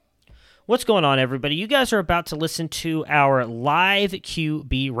What's going on, everybody? You guys are about to listen to our live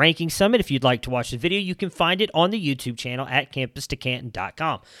QB ranking summit. If you'd like to watch the video, you can find it on the YouTube channel at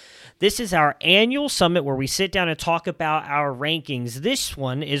campustocanton.com. This is our annual summit where we sit down and talk about our rankings. This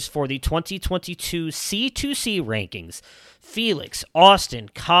one is for the 2022 C2C rankings. Felix, Austin,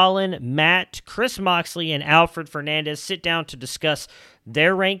 Colin, Matt, Chris Moxley, and Alfred Fernandez sit down to discuss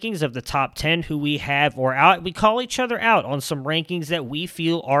their rankings of the top 10 who we have, or out. We call each other out on some rankings that we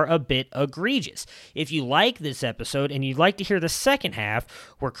feel are a bit egregious. If you like this episode and you'd like to hear the second half,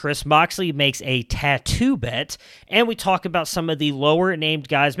 where Chris Moxley makes a tattoo bet and we talk about some of the lower named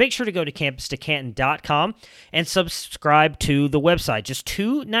guys, make sure to go to campustocanton.com and subscribe to the website. Just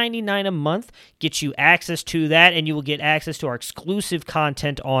 $2.99 a month gets you access to that, and you will get access to our exclusive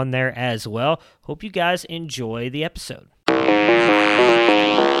content on there as well. Hope you guys enjoy the episode.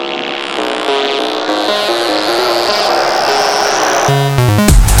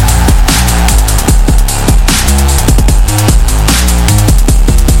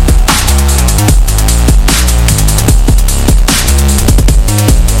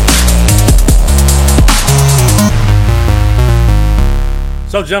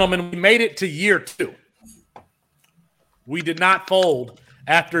 So, gentlemen, we made it to year 2. We did not fold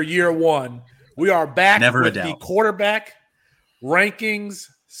after year 1. We are back with the quarterback rankings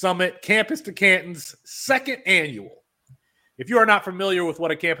summit, Campus to Canton's second annual. If you are not familiar with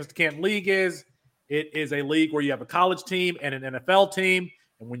what a Campus to Canton league is, it is a league where you have a college team and an NFL team.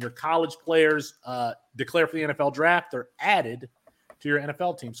 And when your college players declare for the NFL draft, they're added to your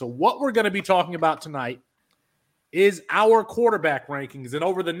NFL team. So what we're going to be talking about tonight is our quarterback rankings. And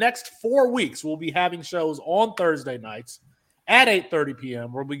over the next 4 weeks, we'll be having shows on Thursday nights at 8:30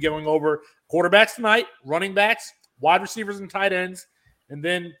 p.m. We'll be going over quarterbacks tonight, running backs, wide receivers, and tight ends. And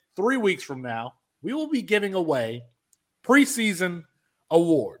then 3 weeks from now, we will be giving away preseason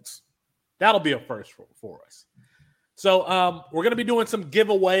awards. That'll be a first for us. So we're going to be doing some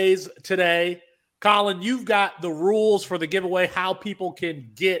giveaways today. Colin, you've got the rules for the giveaway, how people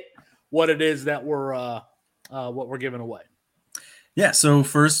can get what it is that we're giving away. Yeah, so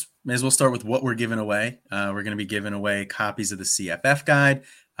first, may as well start with what we're giving away. We're going to be giving away copies of the CFF guide.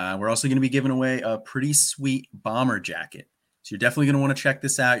 We're also going to be giving away a pretty sweet bomber jacket. So you're definitely going to want to check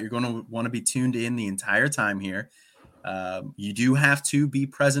this out. You're going to want to be tuned in the entire time here. You do have to be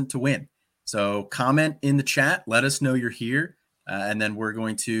present to win. So comment in the chat. Let us know you're here. And then we're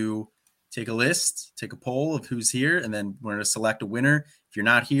going to take a poll of who's here. And then we're going to select a winner. If you're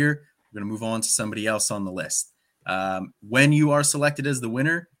not here, we're going to move on to somebody else on the list. When you are selected as the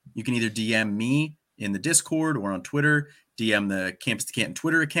winner, you can either DM me in the Discord or on Twitter, DM the Campus to Canton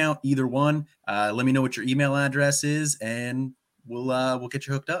Twitter account, either one. Let me know what your email address is, and we'll get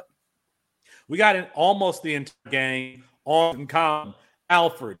you hooked up. We got almost the entire gang on Colin,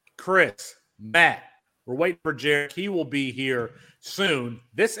 Alfred, Chris, Matt. We're waiting for Jared. He will be here soon.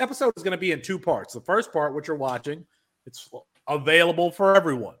 This episode is going to be in 2 parts. The first part, which you're watching, it's available for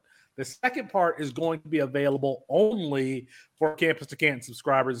everyone. The second part is going to be available only for Campus to Canton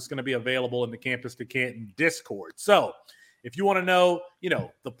subscribers. It's going to be available in the Campus to Canton Discord. So if you want to know,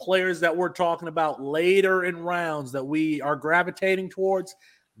 the players that we're talking about later in rounds that we are gravitating towards,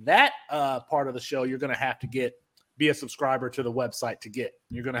 that part of the show, you're going to have to be a subscriber to the website to get.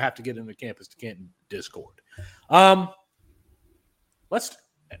 You're going to have to get in the Campus to Canton Discord. Colin,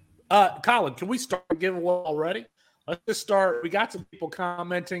 can we start the giveaway already? Let's just start. We got some people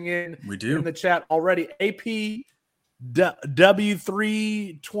commenting in the chat already. AP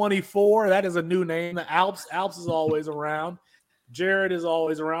W324. That is a new name. The Alps is always around. Jared is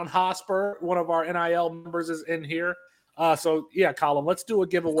always around. Hosper, one of our NIL members, is in here. So yeah, Colin, let's do a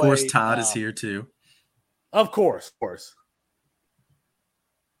giveaway. Of course, Todd is here too. Of course.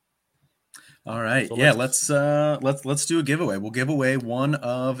 All right. So let's do a giveaway. We'll give away one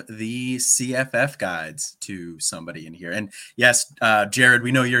of the CFF guides to somebody in here. And yes, Jared,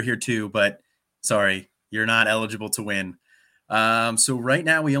 we know you're here too, but sorry, you're not eligible to win. So right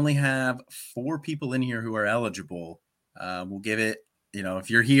now we only have 4 people in here who are eligible. We'll give it,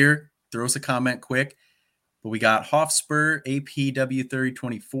 if you're here, throw us a comment quick. But we got Hofspur,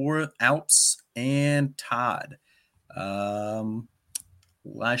 APW3024, Alps, and Todd.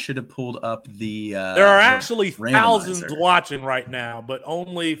 I should have pulled up the. There are actually thousands watching right now, but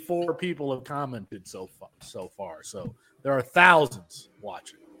only 4 people have commented so far. So there are thousands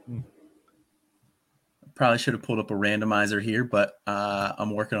watching. Probably should have pulled up a randomizer here, but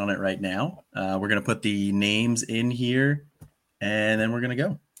I'm working on it right now. We're going to put the names in here, and then we're going to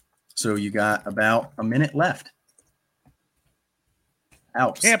go. So you got about a minute left.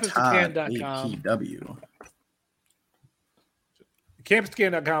 Alps, Todd, APW.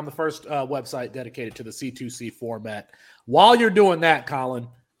 CampusToCanton.com, the first website dedicated to the C2C format. While you're doing that, Colin,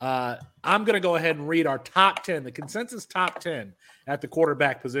 I'm going to go ahead and read our top 10, the consensus top 10 at the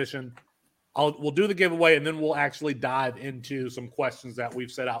quarterback position. We'll do the giveaway, and then we'll actually dive into some questions that we've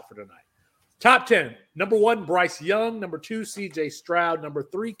set out for tonight. Top 10. Number 1, Bryce Young. Number 2, C.J. Stroud. Number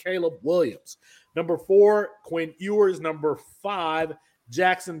 3, Caleb Williams. Number 4, Quinn Ewers. Number 5,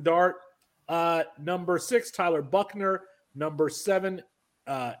 Jackson Dart. Number 6, Tyler Buckner. Number 7,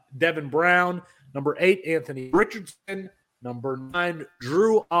 Devin Brown. Number 8, Anthony Richardson. Number 9,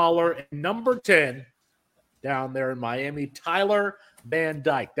 Drew Aller. And number 10, down there in Miami, Tyler Van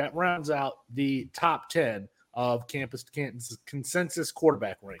Dyke. That rounds out the top 10 of Campus to Canton's consensus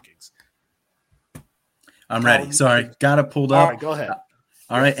quarterback rankings. I'm ready. Sorry, got it pulled up. All right, go ahead.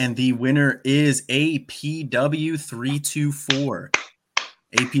 All right, and the winner is APW324.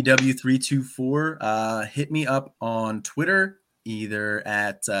 APW324. Hit me up on Twitter, either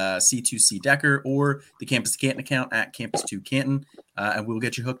at C2C Decker or the Campus to Canton account at Campus2Canton, and we'll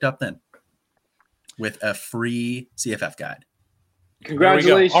get you hooked up then with a free CFF guide.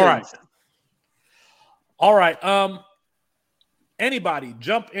 Congratulations. All right. Anybody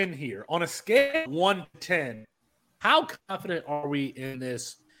jump in here on a scale of 1 to 10. How confident are we in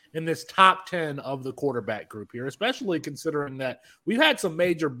this top 10 of the quarterback group here, especially considering that we've had some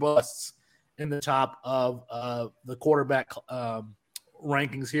major busts in the top of the quarterback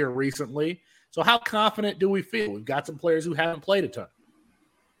rankings here recently. So how confident do we feel? We've got some players who haven't played a ton.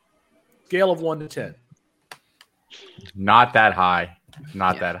 Scale of 1 to 10. Not that high.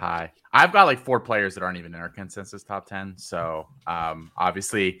 That high. I've got like 4 players that aren't even in our consensus top 10. So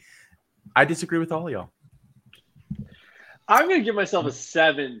obviously I disagree with all of y'all. I'm going to give myself a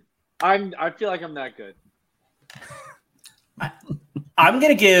 7. I feel like I'm that good. I'm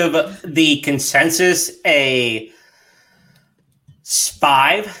going to give the consensus a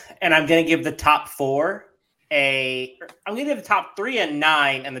 5, and I'm going to give the top 4 I'm going to give the top 3 a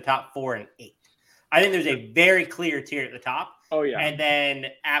 9 and the top 4 an 8. I think there's a very clear tier at the top. Oh, yeah. And then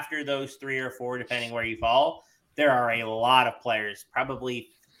after those 3 or 4, depending where you fall, there are a lot of players, probably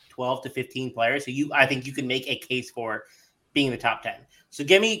 12 to 15 players. So I think you can make a case for being in the top 10. So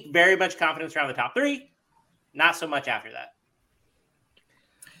give me very much confidence around the top 3. Not so much after that.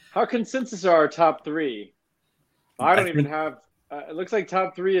 How consensus are our top 3? I don't even have it looks like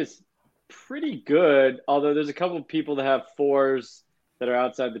top 3 is pretty good, although there's a couple of people that have 4s that are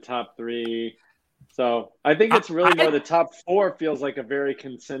outside the top 3. So I think it's really more the top 4 feels like a very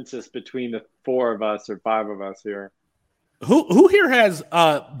consensus between the 4 of us or 5 of us here. Who here has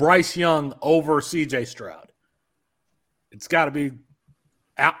Bryce Young over C.J. Stroud? It's got to be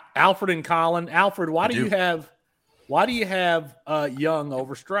Alfred and Colin. Alfred, why do you have Young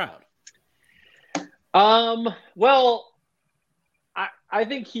over Stroud? Well, I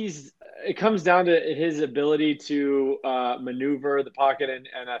think it comes down to his ability to maneuver the pocket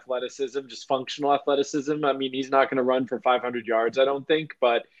and athleticism, just functional athleticism. I mean, he's not going to run for 500 yards, I don't think,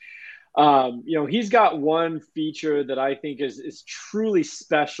 but he's got one feature that I think is truly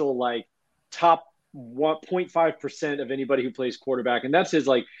special, like top 1.5% of anybody who plays quarterback. And that's his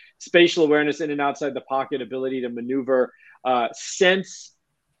like spatial awareness in and outside the pocket, ability to maneuver, sense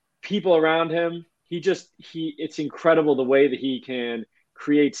people around him. It's incredible the way that he can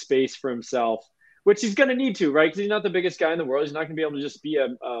create space for himself, which he's going to need to, right? Because he's not the biggest guy in the world. He's not going to be able to just be a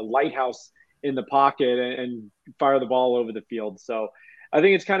lighthouse in the pocket and fire the ball over the field. So I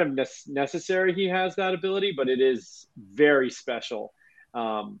think it's kind of necessary he has that ability, but it is very special.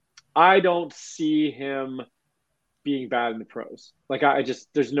 I don't see him being bad in the pros. Like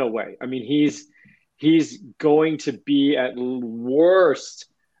there's no way. I mean, he's going to be at worst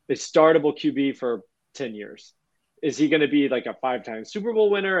a startable QB for 10 years. Is he going to be like a 5-time Super Bowl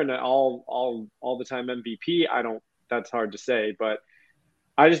winner and an all the time MVP? That's hard to say, but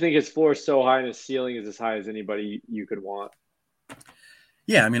I just think his floor is so high and his ceiling is as high as anybody you could want.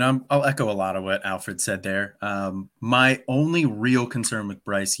 Yeah, I mean, I'll echo a lot of what Alfred said there. My only real concern with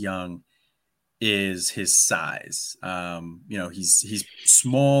Bryce Young is his size. He's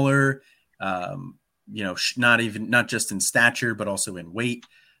smaller, not just in stature, but also in weight.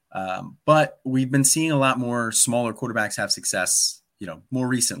 But we've been seeing a lot more smaller quarterbacks have success, more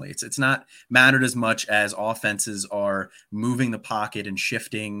recently. It's not mattered as much as offenses are moving the pocket and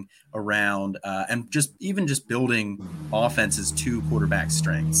shifting around and just building offenses to quarterback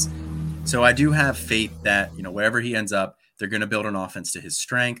strengths. So I do have faith that, wherever he ends up, they're going to build an offense to his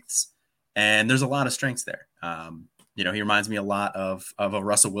strengths. And there's a lot of strengths there. He reminds me a lot of a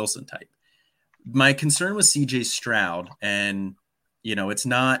Russell Wilson type. My concern with CJ Stroud, and it's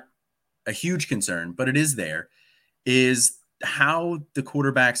not a huge concern, but it is there, is how the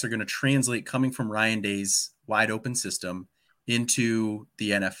quarterbacks are going to translate coming from Ryan Day's wide open system into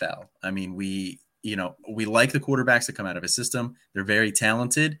the NFL. I mean, we like the quarterbacks that come out of his system. They're very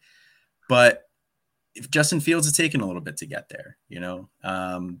talented, but if Justin Fields has taken a little bit to get there,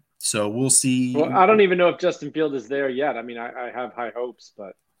 so we'll see. Well, I don't even know if Justin Fields is there yet. I mean, I have high hopes,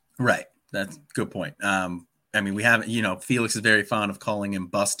 but right. That's a good point. I mean, we haven't, Felix is very fond of calling him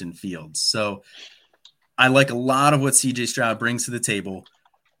Bustin' Fields. So I like a lot of what CJ Stroud brings to the table,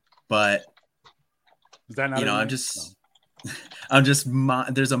 but is that not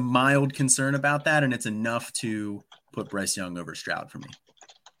there's a mild concern about that, and it's enough to put Bryce Young over Stroud for me.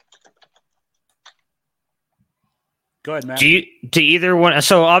 Go ahead, Matt. Do either one?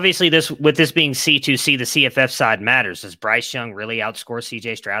 So obviously, this being C2C, the CFF side matters. Does Bryce Young really outscore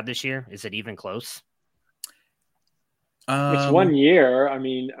CJ Stroud this year? Is it even close? It's 1 year. I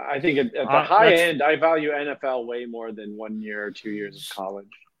mean, I think at the high end, I value NFL way more than 1 year or 2 years of college.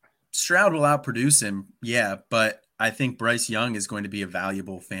 Stroud will outproduce him, yeah, but I think Bryce Young is going to be a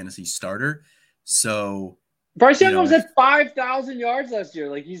valuable fantasy starter. So Bryce Young was at 5,000 yards last year.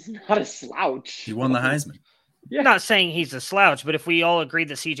 Like, he's not a slouch. He won the Heisman. Yeah. I'm not saying he's a slouch, but if we all agree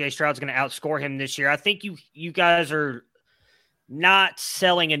that CJ Stroud's going to outscore him this year, I think you guys are not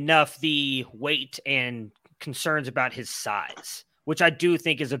selling enough the weight and concerns about his size, which I do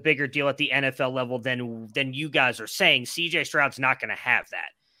think is a bigger deal at the NFL level than you guys are saying. CJ Stroud's not going to have that.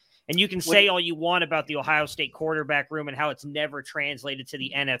 And you can say all you want about the Ohio State quarterback room and how it's never translated to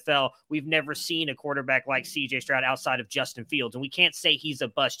the NFL. We've never seen a quarterback like CJ Stroud outside of Justin Fields. And we can't say he's a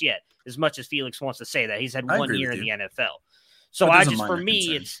bust yet, as much as Felix wants to say that. He's had 1 year in the NFL. So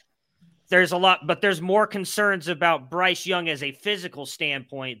there's more concerns about Bryce Young as a physical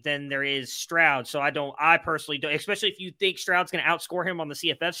standpoint than there is Stroud. So I personally don't, especially if you think Stroud's going to outscore him on the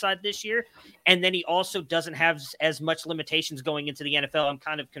CFF side this year. And then he also doesn't have as much limitations going into the NFL. I'm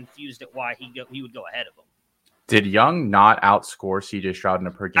kind of confused at why he would go ahead of him. Did Young not outscore CJ Stroud in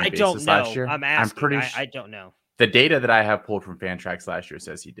a per game basis last year? I'm asking. I don't know. The data that I have pulled from Fantrax last year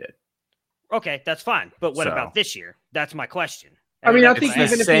says he did. Okay, that's fine. But what about this year? That's my question. I mean, I think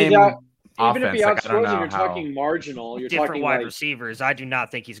even if he outscores him, you're talking marginal. You're different talking wide receivers. I do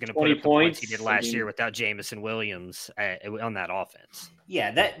not think he's going to put up the points he did last year without Jamison Williams on that offense.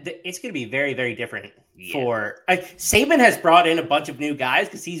 Yeah, it's going to be very, very different. Saban has brought in a bunch of new guys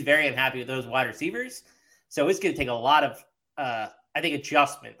because he's very unhappy with those wide receivers. So it's going to take a lot of,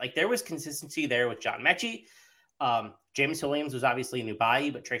 adjustment. Like, there was consistency there with John Mechie. Jamison Williams was obviously a new body,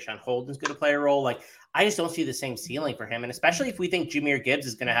 but Trayshawn Holden's going to play a role. Like, I just don't see the same ceiling for him. And especially if we think Jahmyr Gibbs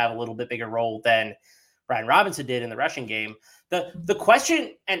is going to have a little bit bigger role than Brian Robinson did in the rushing game. The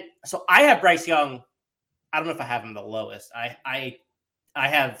question, and so I have Bryce Young. I don't know if I have him the lowest. I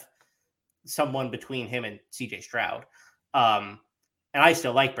have someone between him and CJ Stroud. And I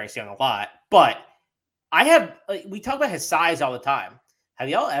still like Bryce Young a lot, but we talk about his size all the time. Have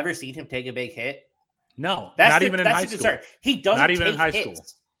y'all ever seen him take a big hit? No, not even in high school. He doesn't. Not even in high school.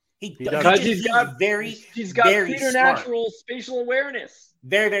 Because he's got preternatural spatial awareness.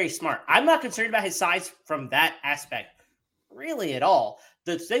 Very, very smart. I'm not concerned about his size from that aspect, really, at all.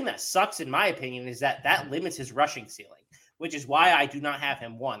 The thing that sucks, in my opinion, is that limits his rushing ceiling, which is why I do not have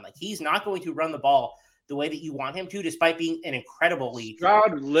him one. Like, he's not going to run the ball the way that you want him to, despite being an incredibly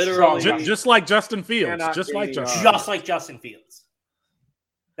Stroud, literally, just like Justin Fields, just like Justin Fields.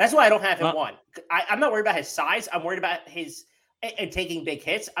 That's why I don't have him one. I'm not worried about his size. I'm worried about his and taking big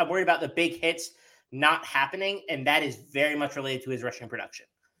hits. I'm worried about the big hits not happening, and that is very much related to his rushing production.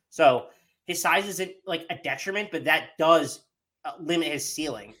 So his size isn't like a detriment, but that does limit his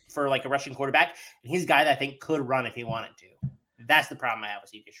ceiling for like a rushing quarterback. And he's a guy that I think could run if he wanted to. That's the problem I have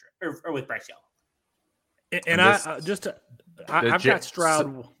with CJ Stroud or with Bryce Young. And I've got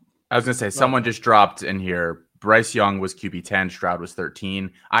Stroud. I was going to say, someone just dropped in here. Bryce Young was QB 10, Stroud was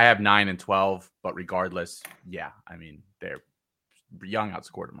 13. I have 9 and 12, but regardless, yeah, I mean, Young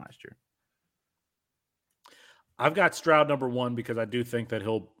outscored him last year. I've got Stroud number 1 because I do think that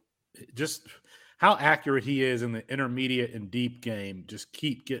he'll just how accurate he is in the intermediate and deep game.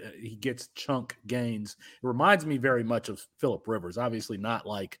 He gets chunk gains. It reminds me very much of Phillip Rivers. Obviously, not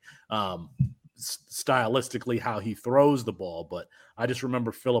like stylistically how he throws the ball, but I just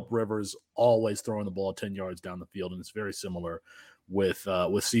remember Phillip Rivers always throwing the ball 10 yards down the field, and it's very similar with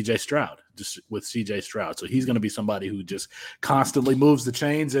CJ Stroud, So he's going to be somebody who just constantly moves the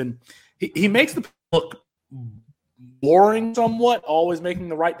chains, and he makes the look boring somewhat, always making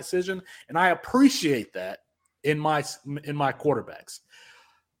the right decision, and I appreciate that in my quarterbacks.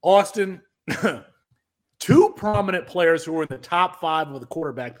 Austin, 2 prominent players who were in the top 5 of the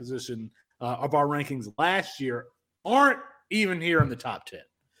quarterback position of our rankings last year aren't even here in the top 10,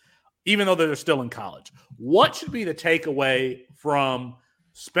 even though they're still in college. What should be the takeaway from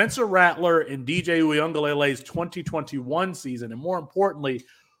Spencer Rattler and DJ Uiagalelei's 2021 season? And more importantly,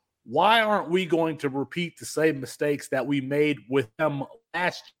 why aren't we going to repeat the same mistakes that we made with them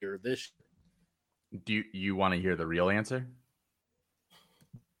last year, this year? Do you want to hear the real answer?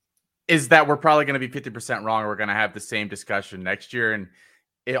 Is that we're probably going to be 50% wrong, or we're going to have the same discussion next year. And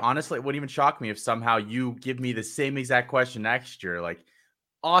honestly, it wouldn't even shock me if somehow you give me the same exact question next year. Like,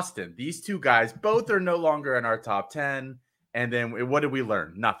 Austin, these two guys, both are no longer in our top 10. And then what did we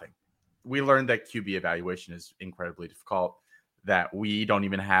learn? Nothing. We learned that QB evaluation is incredibly difficult, that we don't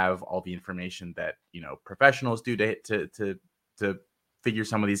even have all the information that, professionals do to figure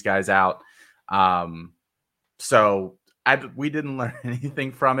some of these guys out. So we didn't learn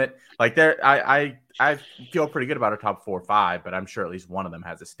anything from it. Like I feel pretty good about our top 4 or 5, but I'm sure at least one of them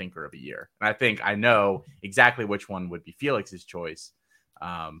has a stinker of a year. And I think I know exactly which one would be Felix's choice.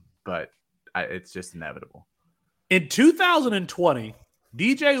 But it's just inevitable. In 2020,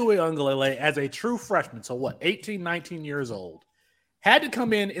 DJ Uiagalelei, as a true freshman, so 18, 19 years old, had to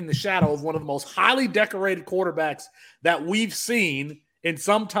come in the shadow of one of the most highly decorated quarterbacks that we've seen in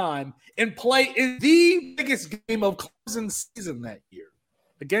some time and play in the biggest game of Clemson's season that year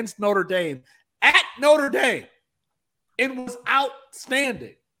against Notre Dame at Notre Dame. It was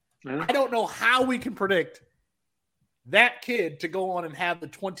outstanding. I don't know how we can predict that kid to go on and have the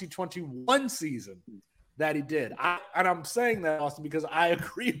 2021 season that he did. And I'm saying that, Austin, because I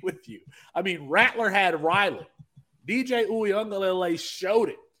agree with you. I mean, Rattler had Riley. DJ Uiagalelei showed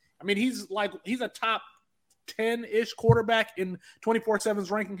it. I mean, he's a top 10-ish quarterback in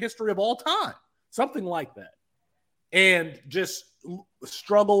 24/7's ranking history of all time. Something like that. And just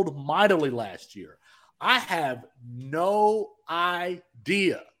struggled mightily last year. I have no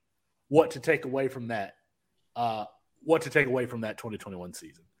idea what to take away from that. What to take away from that 2021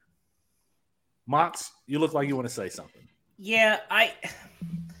 season. Mox, you look like you want to say something. Yeah, I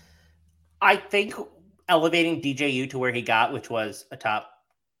think elevating DJU to where he got, which was a top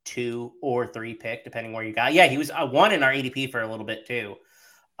 2 or 3 pick, depending where you got. Yeah, he was a 1 in our ADP for a little bit too.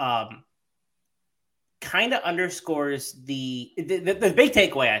 Kind of underscores the big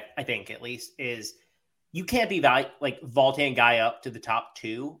takeaway, I think, at least, is you can't be vaulting a guy up to the top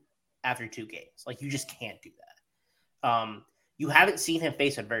 2 after 2 games. Like, you just can't do that. You haven't seen him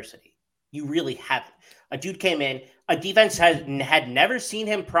face adversity. You really haven't. A dude came in, a defense had never seen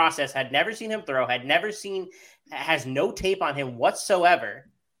him process, had never seen him throw, has no tape on him whatsoever.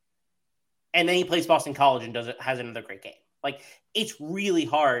 And then he plays Boston College and has another great game. Like, it's really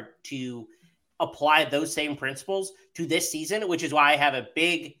hard to apply those same principles to this season, which is why I have a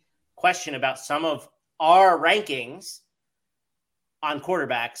big question about some of our rankings on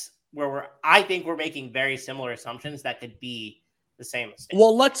quarterbacks where I think we're making very similar assumptions that could be the same mistake.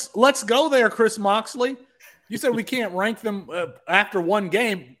 Well, let's go there, Chris Moxley. You said we can't rank them after one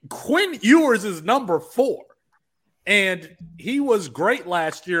game. Quinn Ewers is number 4, and he was great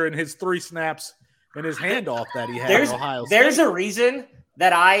last year in his 3 snaps and his handoff that he had at Ohio State. There's a reason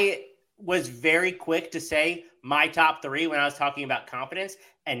that I was very quick to say my top 3 when I was talking about confidence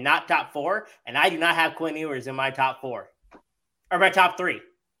and not top 4, and I do not have Quinn Ewers in my top 4 or my top 3.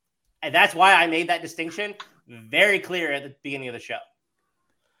 And that's why I made that distinction very clear at the beginning of the show.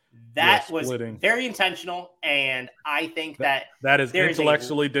 That was very intentional, and I think that is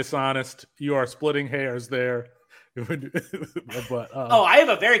intellectually dishonest. You are splitting hairs there. But I have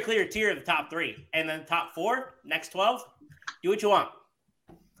a very clear tier of the top 3, and then the top 4, next 12. Do what you want.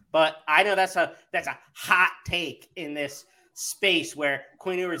 But I know that's a hot take in this space where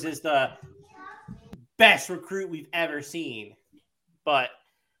Quinn Ewers is the best recruit we've ever seen. But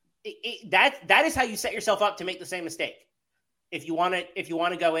that is how you set yourself up to make the same mistake. If you want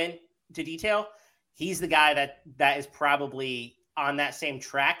to go into detail, he's the guy that is probably on that same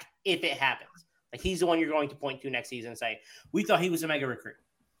track if it happens. Like, he's the one you're going to point to next season and say, we thought he was a mega recruit.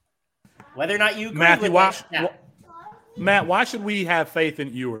 Whether or not you agree with that. Matt, why should we have faith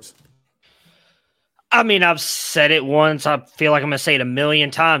in Ewers? I mean, I've said it once. I feel like I'm going to say it a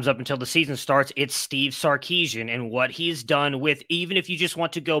million times up until the season starts. It's Steve Sarkisian and what he's done with, even if you just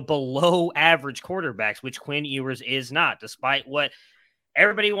want to go below average quarterbacks, which Quinn Ewers is not, despite what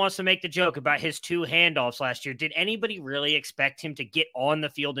everybody wants to make the joke about his 2 handoffs last year. Did anybody really expect him to get on the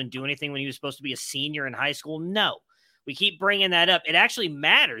field and do anything when he was supposed to be a senior in high school? No. We keep bringing that up. It actually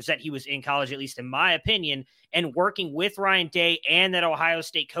matters that he was in college, at least in my opinion, and working with Ryan Day and that Ohio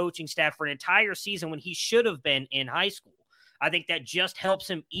State coaching staff for an entire season when he should have been in high school. I think that just helps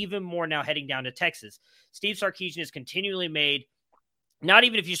him even more now heading down to Texas. Steve Sarkisian has continually made Not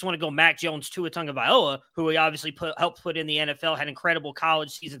even if you just want to go Mac Jones, Tua Tagovailoa, who he obviously helped put in the NFL, had incredible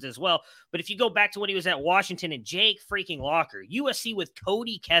college seasons as well. But if you go back to when he was at Washington and Jake freaking Locker, USC with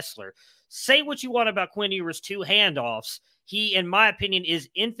Cody Kessler, say what you want about Quinn Ewers' 2 handoffs. He, in my opinion, is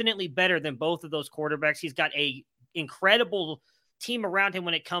infinitely better than both of those quarterbacks. He's got a incredible team around him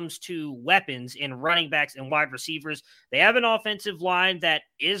when it comes to weapons in running backs and wide receivers. They have an offensive line that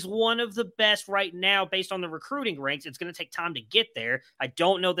is one of the best right now based on the recruiting ranks. It's going to take time to get there. I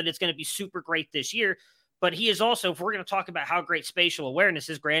don't know that it's going to be super great this year, but he is also, if we're going to talk about how great spatial awareness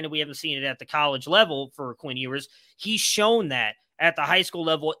is, granted we haven't seen it at the college level for Quinn Ewers, he's shown that at the high school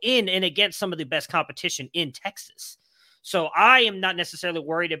level in and against some of the best competition in Texas. So I am not necessarily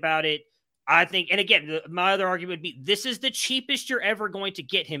worried about it. I think, and again, my other argument would be this is the cheapest you're ever going to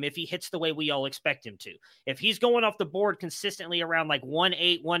get him if he hits the way we all expect him to. If he's going off the board consistently around like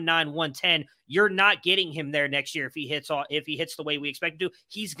 1.8, 1.9, 1.10, you're not getting him there next year if he hits the way we expect him to.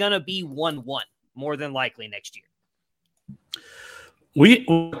 He's going to be 1.1 more than likely next year.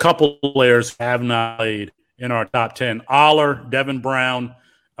 A couple players have not played in our top 10. Aller, Devin Brown,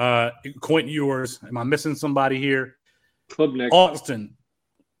 Quentin Ewers. Am I missing somebody here? Klubnik. Austin.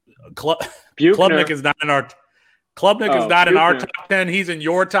 Klubnik is not in our in our top 10. He's in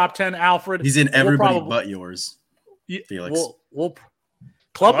your top 10, Alfred. He's in everybody but yours, Felix.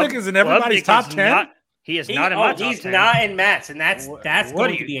 Klubnik is in everybody's top 10. He is not in my top 10. He's not in Matt's, and that's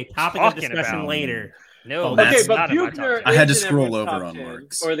going to be a topic of discussion later. No, okay, but Buchner, I had to scroll over on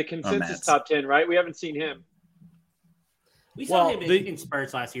Mark's or the consensus top 10, right? We haven't seen him. We saw him in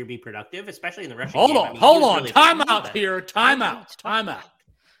Spurs last year be productive, especially in the rushing game. Hold on. Really Time out.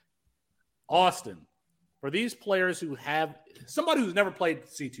 Austin, for these players who have somebody who's never played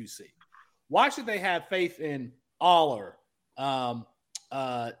C2C, why should they have faith in Aller?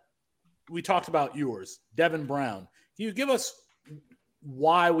 We talked about yours, Devin Brown. Can you give us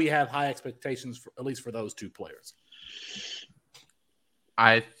why we have high expectations, for, at least for those 2 players?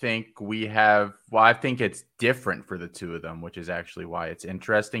 I think I think it's different for the 2 of them, which is actually why it's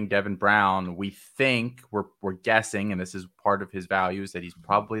interesting. Devin Brown, we think we're guessing, and this is part of his values, that he's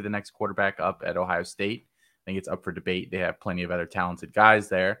probably the next quarterback up at Ohio State. I think it's up for debate. They have plenty of other talented guys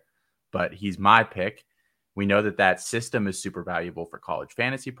there, but he's my pick. We know that system is super valuable for college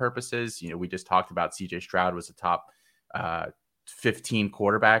fantasy purposes. You know, we just talked about CJ Stroud was a top 15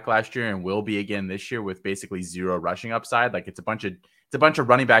 quarterback last year and will be again this year with basically 0 rushing upside. Like it's a bunch of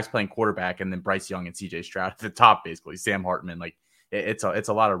running backs playing quarterback, and then Bryce Young and CJ Stroud at the top, basically Sam Hartman. Like it's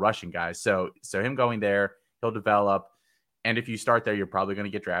a lot of rushing guys. So him going there, he'll develop. And if you start there, you're probably going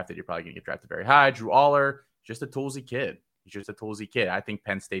to get drafted. You're probably going to get drafted very high. Drew Aller, just a toolsy kid. He's just a toolsy kid. I think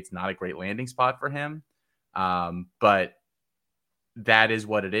Penn State's not a great landing spot for him. But that is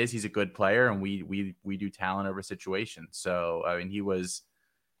what it is. He's a good player, and we do talent over situation. So, I mean,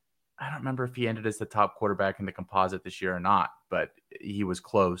 I don't remember if he ended as the top quarterback in the composite this year or not, but he was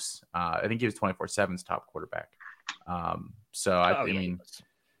close. I think he was 24/7's top quarterback.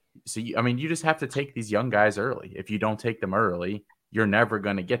 You just have to take these young guys early. If you don't take them early, you're never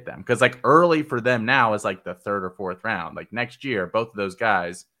going to get them. Because like early for them now is like the 3rd or 4th round. Like next year, both of those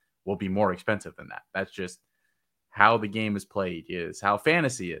guys will be more expensive than that. That's just how the game is played, is how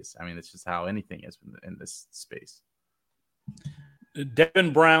fantasy is. I mean, it's just how anything is in this space.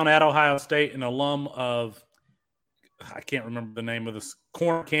 Devin Brown at Ohio State, an alum of, I can't remember the name of this,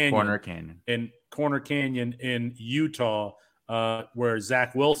 Corner Canyon in Utah, where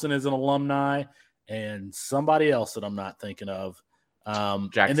Zach Wilson is an alumni, and somebody else that I'm not thinking of.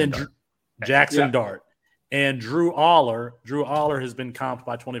 Jackson Dart. And Drew Aller has been comped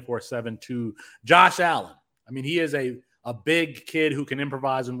by 24/7 to Josh Allen. I mean, he is a big kid who can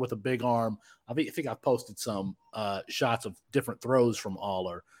improvise and with a big arm. I think I've posted some shots of different throws from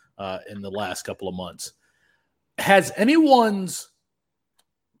Aller in the last couple of months. Has anyone's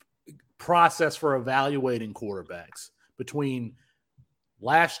process for evaluating quarterbacks between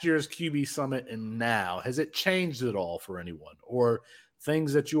last year's QB Summit and now, has it changed at all for anyone? Or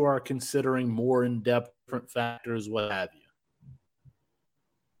things that you are considering more in-depth, different factors, what have you?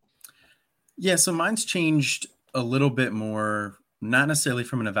 Yeah, so mine's changed a little bit more, not necessarily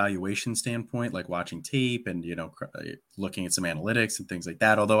from an evaluation standpoint, like watching tape and, looking at some analytics and things like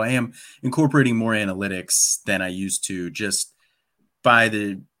that. Although I am incorporating more analytics than I used to, just by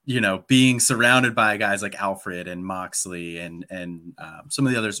the, being surrounded by guys like Alfred and Moxley and some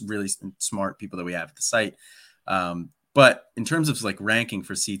of the others really smart people that we have at the site. But in terms of like ranking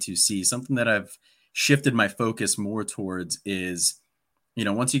for C2C, something that I've shifted my focus more towards is,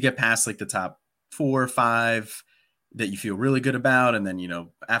 once you get past like the top 4 or 5 that you feel really good about, and then,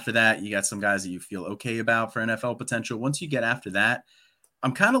 after that, you got some guys that you feel okay about for NFL potential. Once you get after that,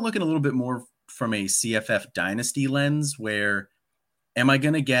 I'm kind of looking a little bit more from a CFF dynasty lens, where am I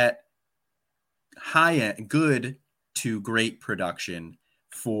going to get high-end, good to great production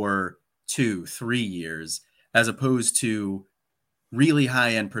for 2-3 years, as opposed to really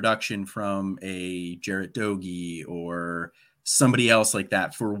high-end production from a Jarrett Doege or somebody else like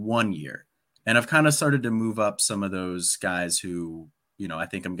that for 1 year. And I've kind of started to move up some of those guys who, I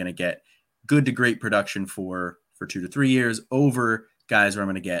think I'm going to get good to great production for 2 to 3 years over guys where I'm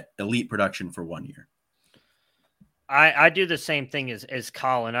going to get elite production for 1 year. I do the same thing as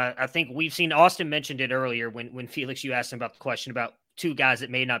Colin. I think we've seen, Austin mentioned it earlier when Felix, you asked him about the question about two guys that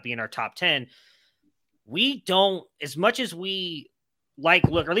may not be in our top 10. We don't, as much as we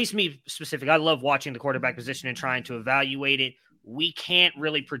look, or at least me specific, I love watching the quarterback position and trying to evaluate it. We can't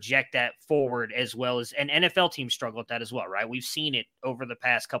really project that forward as well as an NFL team struggle at that as well, right? We've seen it over the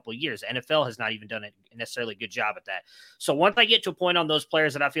past couple of years. NFL has not even done a necessarily good job at that. So once I get to a point on those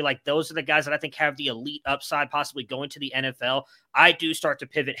players that I feel like those are the guys that I think have the elite upside possibly going to the NFL, I do start to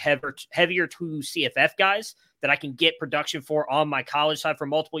pivot heavier to CFF guys that I can get production for on my college side for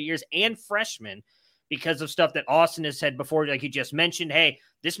multiple years and freshmen, because of stuff that Austin has said before, like you just mentioned. Hey,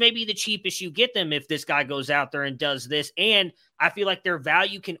 this may be the cheapest you get them if this guy goes out there and does this. And I feel like their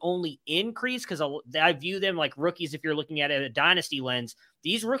value can only increase because I view them like rookies. If you're looking at it at a dynasty lens,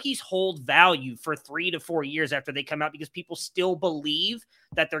 these rookies hold value for 3 to 4 years after they come out because people still believe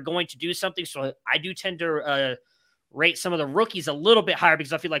that they're going to do something. So I do tend to rate some of the rookies a little bit higher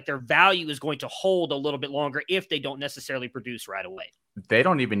because I feel like their value is going to hold a little bit longer if they don't necessarily produce right away. They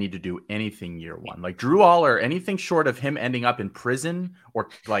don't even need to do anything year one. Like Drew Aller, anything short of him ending up in prison or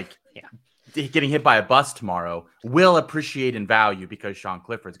getting hit by a bus tomorrow will appreciate in value because Sean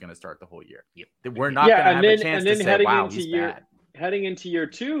Clifford's going to start the whole year. Yep. We're not going to have a chance to say, wow, he's bad. Heading into year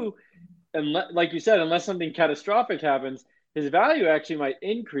two, and like you said, unless something catastrophic happens, his value actually might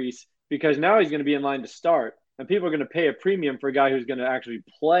increase because now he's going to be in line to start. And people are going to pay a premium for a guy who's going to actually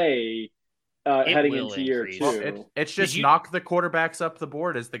play heading into year two. Well, it's just knock the quarterbacks up the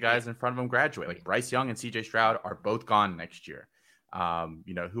board as the guys in front of them graduate. Like Bryce Young and CJ Stroud are both gone next year.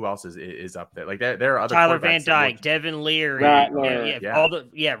 Who else is up there? Like there are other Tyler Van Dyke, Devin Leary, Rattler.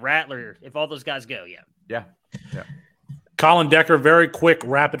 If all those guys go, yeah. Colin Decker, very quick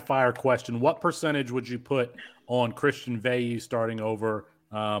rapid fire question: what percentage would you put on Christian Veilleux starting over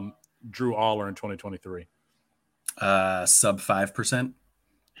Drew Aller in 2023? Sub 5%.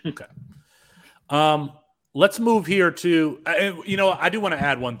 Okay. Let's move here to, I do want to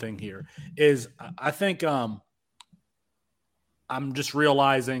add one thing here is I think I'm just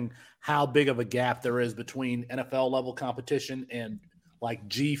realizing how big of a gap there is between NFL level competition and like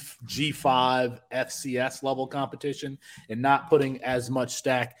G5 FCS level competition and not putting as much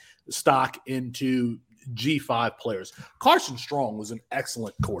stock into G5 players. Carson Strong was an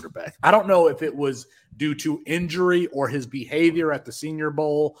excellent quarterback. I don't know if it was due to injury or his behavior at the Senior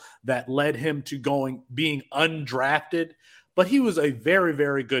Bowl that led him to being undrafted, but he was a very,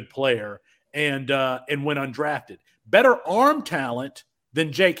 very good player and went undrafted. Better arm talent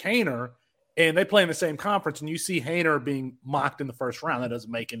than Jake Haener, and they play in the same conference, and you see Haener being mocked in the first round. That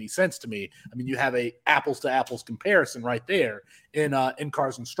doesn't make any sense to me. I mean, you have a apples to apples comparison right there in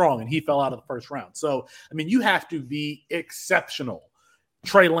Carson Strong, and he fell out of the first round. So, I mean, you have to be exceptional.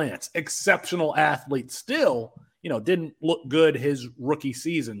 Trey Lance, exceptional athlete, still, didn't look good his rookie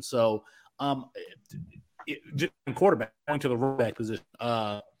season. So, quarterback going to the running back position.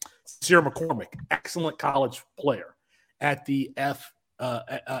 Sierra McCormick, excellent college player at the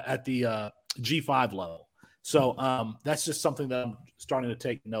G5 level. So that's just something that I'm starting to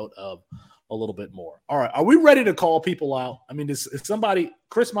take note of a little bit more. All right. Are we ready to call people out? I mean, is somebody,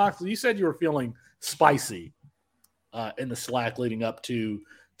 Chris Moxley, you said you were feeling spicy in the Slack leading up to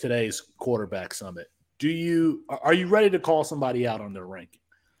today's quarterback summit. Are you ready to call somebody out on their ranking?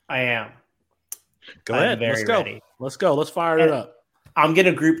 I am. Go ahead. Let's go. Ready. Let's go. Let's fire it up. I'm going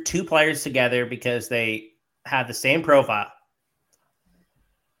to group two players together because they have the same profile.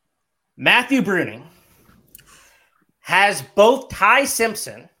 Matthew Bruning has both Ty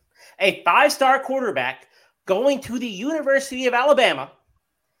Simpson, a 5-star quarterback going to the University of Alabama,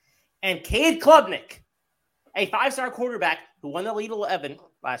 and Cade Klubnik, a 5-star quarterback who won the Elite 11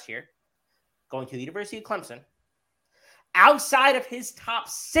 last year, going to the University of Clemson, outside of his top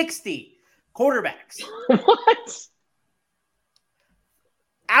 60 quarterbacks. What?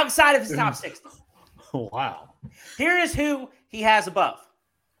 Outside of his top 60. Wow. Here is who he has above.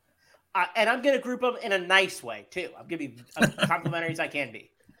 And I'm going to group them in a nice way, too. I'm going to be as complimentary as I can be.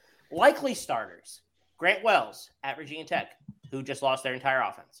 Likely starters. Grant Wells at Virginia Tech, who just lost their entire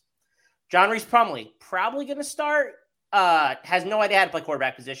offense. John Reese Plumlee, probably going to start, has no idea how to play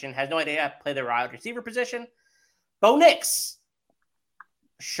quarterback position, has no idea how to play the wide receiver position. Bo Nix,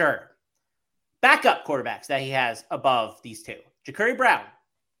 sure. Backup quarterbacks that he has above these two. Ja'Cory Brown,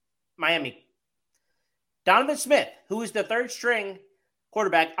 Miami. Donovan Smith, who is the third string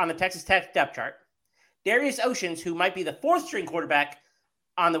quarterback on the Texas Tech depth chart. Darius Oceans, who might be the fourth string quarterback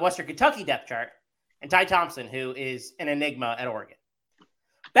on the Western Kentucky depth chart. And Ty Thompson, who is an enigma at Oregon.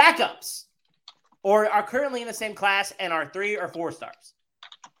 Backups, or are currently in the same class and are 3 or 4 stars.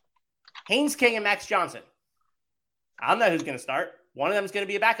 Haynes King and Max Johnson. I don't know who's going to start. One of them is going to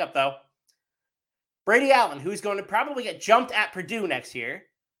be a backup, though. Brady Allen, who's going to probably get jumped at Purdue next year,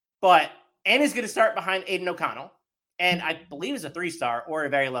 and is going to start behind Aiden O'Connell, and I believe is a 3-star or a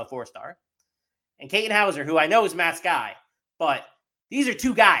very low 4-star. And Caden Hauser, who I know is Matt's guy, but these are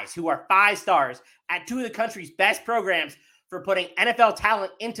 2 guys who are 5 stars at 2 of the country's best programs for putting NFL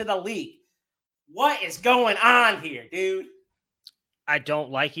talent into the league. What is going on here, dude? I don't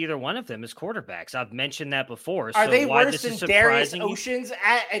like either one of them as quarterbacks. I've mentioned that before. Are they worse than Darius Oceans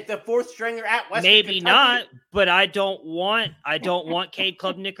at the 4th stringer at Western Maybe Kentucky? not, but I don't want Cade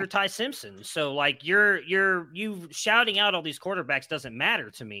Klubnik or Ty Simpson. So like you shouting out all these quarterbacks doesn't matter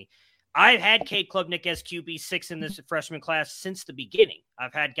to me. I've had Cade Klubnik as QB6 in this freshman class since the beginning.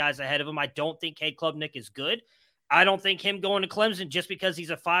 I've had guys ahead of him. I don't think Cade Klubnik is good. I don't think him going to Clemson just because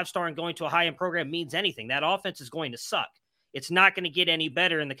he's a 5-star and going to a high-end program means anything. That offense is going to suck. It's not going to get any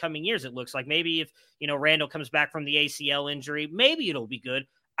better in the coming years, it looks like. Maybe if, Randall comes back from the ACL injury, maybe it'll be good.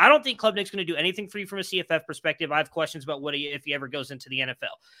 I don't think Klubnik's going to do anything for you from a CFF perspective. I have questions about if he ever goes into the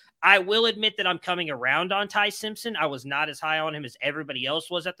NFL. I will admit that I'm coming around on Ty Simpson. I was not as high on him as everybody else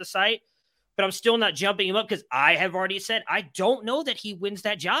was at the site, but I'm still not jumping him up because I have already said I don't know that he wins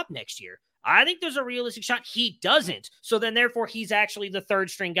that job next year. I think there's a realistic shot he doesn't. So then, therefore, he's actually the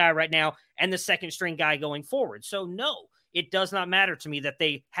 3rd-string guy right now and the 2nd-string guy going forward. So, no. It does not matter to me that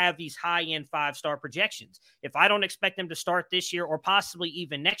they have these high-end 5-star projections. If I don't expect them to start this year or possibly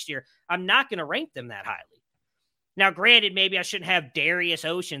even next year, I'm not going to rank them that highly. Now, granted, maybe I shouldn't have Darius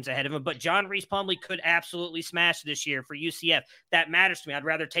Oceans ahead of him, but John Reese Plumlee could absolutely smash this year for UCF. That matters to me. I'd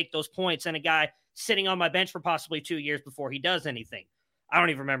rather take those points than a guy sitting on my bench for possibly 2 years before he does anything. I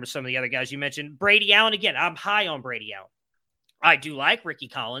don't even remember some of the other guys you mentioned. Brady Allen, again, I'm high on Brady Allen. I do like Ricky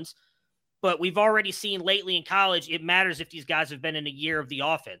Collins. But we've already seen lately in college, it matters if these guys have been in a year of the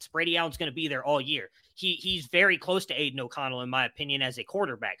offense. Brady Allen's going to be there all year. He's very close to Aiden O'Connell, in my opinion, as a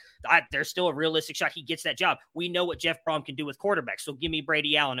quarterback. There's still a realistic shot he gets that job. We know what Jeff Brom can do with quarterbacks, so give me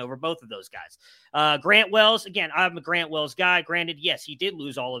Brady Allen over both of those guys. Grant Wells, again, I'm a Grant Wells guy. Granted, yes, he did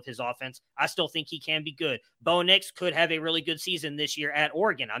lose all of his offense. I still think he can be good. Bo Nix could have a really good season this year at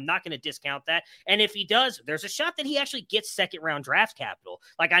Oregon. I'm not going to discount that. And if he does, there's a shot that he actually gets 2nd-round draft capital.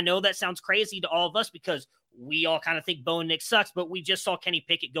 Like, I know that sounds crazy to all of us because we all kind of think Bo Nix sucks, but we just saw Kenny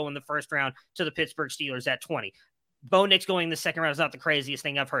Pickett go in the 1st round to the Pittsburgh Steelers at 20. Bo Nix going in the 2nd round is not the craziest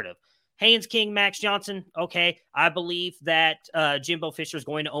thing I've heard of. Haynes King, Max Johnson, okay. I believe that Jimbo Fisher is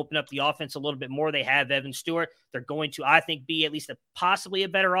going to open up the offense a little bit more. They have Evan Stewart. They're going to, I think, be at least possibly a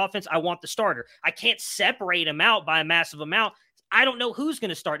better offense. I want the starter. I can't separate them out by a massive amount. I don't know who's going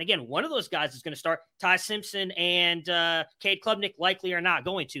to start. And again, one of those guys is going to start. Ty Simpson and Cade Klubnik likely are not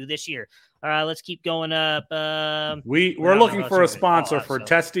going to this year. All right, let's keep going up. We're looking for a sponsor for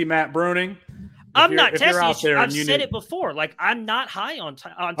Testy Matt Bruning. I'm not testing. I've said it before. Like, I'm not high on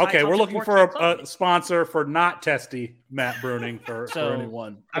okay, we're looking for a sponsor for not Testy Matt Bruning for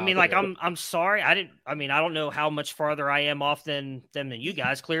anyone. I mean, like, I'm sorry. I don't know how much farther I am off than you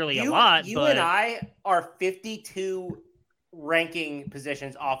guys. Clearly, a lot. You and I are 52 ranking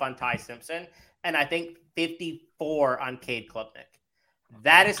positions off on Ty Simpson, and I think 54 on Cade Klubnik.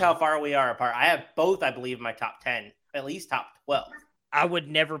 That is how far we are apart. I have both, I believe, in my top 10, at least top 12. I would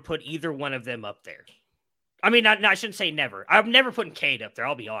never put either one of them up there. I mean, I shouldn't say never. I'm never putting Cade up there,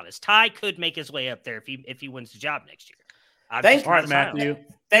 I'll be honest. Ty could make his way up there if he wins the job next year. All right, Matthew.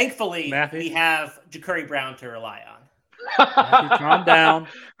 Thankfully, we have Ja'Cory Brown to rely on. Matthew, calm down.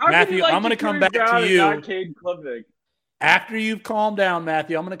 Matthew, I'm going to come back to you. Cade Klubnik? After you've calmed down,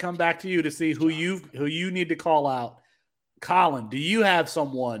 Matthew, I'm going to come back to you to see who you need to call out. Colin, do you have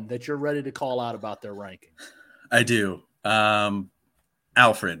someone that you're ready to call out about their ranking? I do.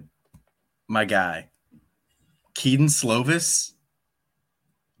 Alfred, my guy. Kedon Slovis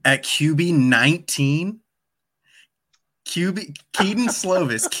at QB 19. Kedon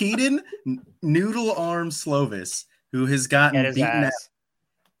Slovis. Kedon Noodle Arm Slovis, who has gotten beaten out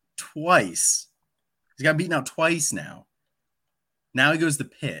twice. He's gotten beaten out twice now. Now he goes to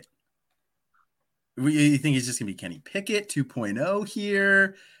Pitt. You think he's just going to be Kenny Pickett 2.0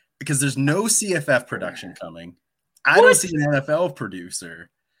 here? Because there's no CFF production coming. I don't see an NFL producer.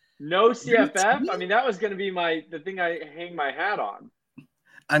 No CFF? I mean, that was going to be the thing I hang my hat on.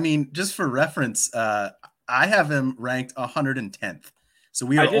 I mean, just for reference, I have him ranked 110th. So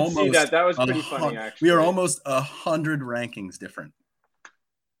we are almost see that. That was pretty funny, actually. We are almost 100 rankings different.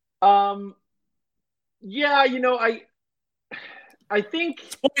 Yeah, I think.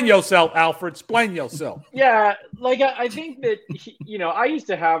 Explain yourself, Alfred. Explain yourself. Yeah, I think that I used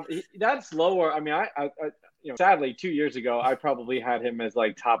to have that's lower. I mean, I sadly 2 years ago I probably had him as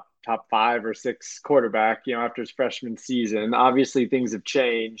like top 5 or 6 quarterback. After his freshman season. Obviously, things have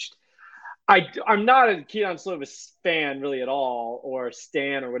changed. I'm not a Kedon Slovis fan really at all, or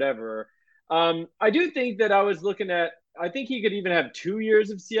Stan or whatever. I do think that I was looking at. I think he could even have 2 years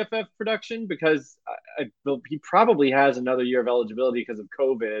of CFF production because he probably has another year of eligibility because of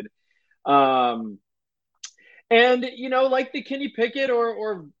COVID. And like the Kenny Pickett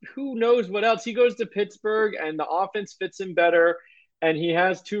or who knows what else, he goes to Pittsburgh and the offense fits him better. And he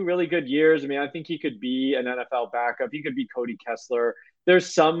has 2 really good years. I mean, I think he could be an NFL backup. He could be Cody Kessler.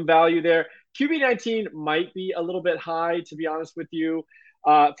 There's some value there. QB19 might be a little bit high, to be honest with you.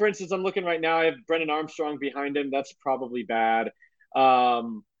 For instance, I'm looking right now. I have Brennan Armstrong behind him. That's probably bad.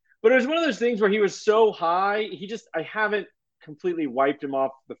 But it was one of those things where he was so high. I haven't completely wiped him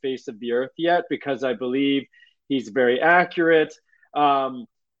off the face of the earth yet because I believe he's very accurate.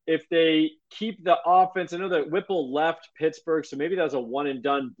 If they keep the offense, I know that Whipple left Pittsburgh, so maybe that was a one and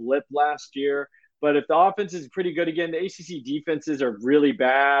done blip last year. But if the offense is pretty good again, the ACC defenses are really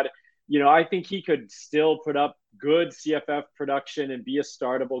bad. I think he could still put up good CFF production and be a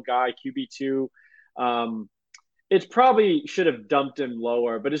startable guy, QB2. It probably should have dumped him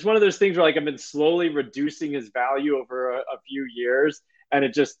lower, but it's one of those things where I've been slowly reducing his value over a few years, and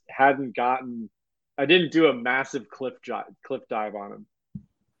it just hadn't gotten. I didn't do a massive cliff dive on him.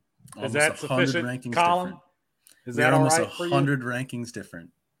 Is that sufficient, Colin? Is that all right for you? 100 rankings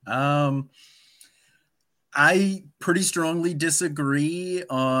different. I pretty strongly disagree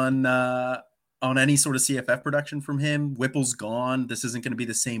on any sort of CFF production from him. Whipple's gone. This isn't going to be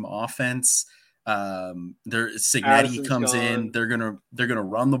the same offense. Signetti comes in. They're gonna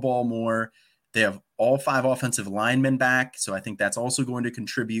run the ball more. They have all 5 offensive linemen back, so I think that's also going to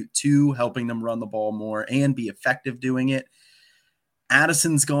contribute to helping them run the ball more and be effective doing it.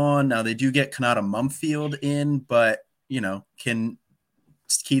 Addison's gone. Now they do get Kanata Mumfield in, but can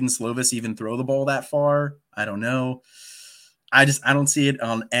Kedon Slovis even throw the ball that far? I don't know. I don't see it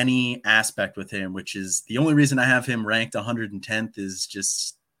on any aspect with him, which is the only reason I have him ranked 110th is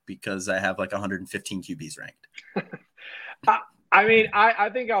just because I have 115 QBs ranked. I mean, I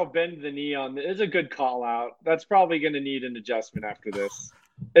think I'll bend the knee on this. It's a good call out. That's probably going to need an adjustment after this.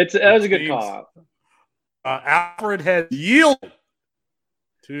 It was a good call out. Alfred has yielded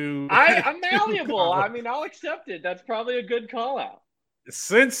to. I'm malleable. I mean, I'll accept it. That's probably a good call out.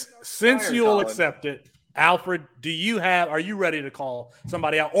 Since you'll accept it, Alfred, are you ready to call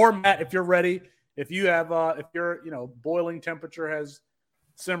somebody out? Or Matt, if you're ready, if your boiling temperature has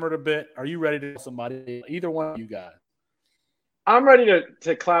simmered a bit, are you ready to call somebody? Either one of you guys. I'm ready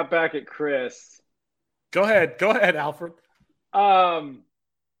to clap back at Chris. Go ahead, Alfred.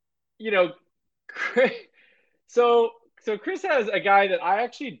 Chris, so Chris has a guy that I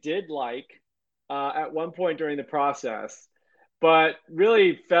actually did like at one point during the process, but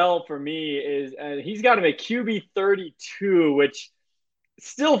really fell for me and he's got him at QB 32, which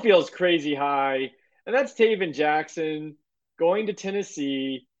still feels crazy high. And that's Taven Jackson going to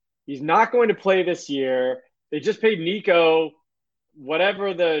Tennessee. He's not going to play this year. They just paid Nico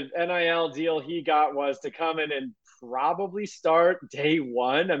whatever the NIL deal he got was to come in and probably start day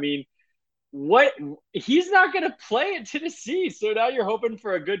one. I mean, he's not going to play at Tennessee. So now you're hoping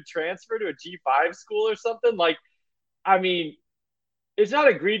for a good transfer to a G5 school or something. I mean, it's not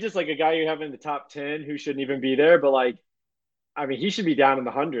egregious like a guy you have in the top 10 who shouldn't even be there, but he should be down in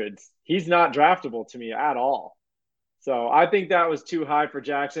the hundreds. He's not draftable to me at all. So I think that was too high for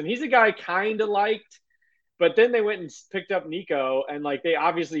Jackson. He's a guy I kind of liked, but then they went and picked up Nico, and they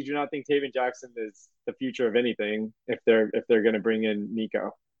obviously do not think Taven Jackson is the future of anything if they're going to bring in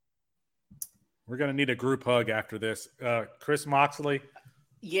Nico. We're going to need a group hug after this. Chris Moxley.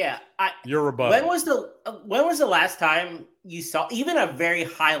 Yeah, your rebuttal. When was the last time you saw even a very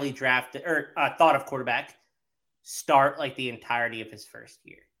highly drafted or thought of quarterback start the entirety of his first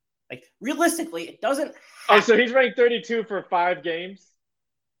year? Realistically, it doesn't. So he's ranked 32 for 5 games.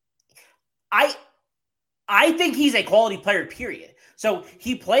 I think he's a quality player, period. So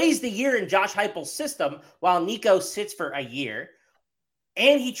he plays the year in Josh Heupel's system while Nico sits for a year,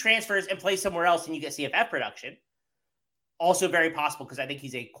 and he transfers and plays somewhere else, and you get CFF production. Also very possible because I think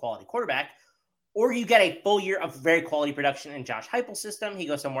he's a quality quarterback. or you get a full year of very quality production in Josh Heupel's system. He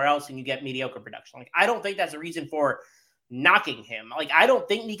goes somewhere else and you get mediocre production. Like, I don't think that's a reason for knocking him. Like, I don't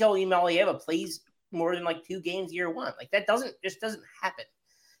think Nico Iamaleava plays more than like 2 games year one. Like, that doesn't happen.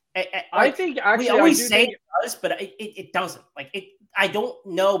 I think actually we always say it does, but it doesn't. Like, I don't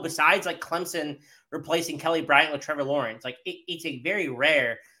know, besides like Clemson replacing Kelly Bryant with Trevor Lawrence, like it's a very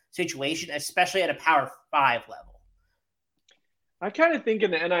rare situation, especially at a Power 5 level. I kind of think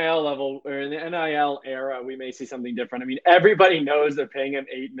in the NIL level or in the NIL era, we may see something different. I mean, everybody knows they're paying him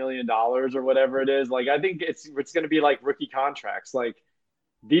 $8 million or whatever it is. Like, I think it's going to be like rookie contracts. Like,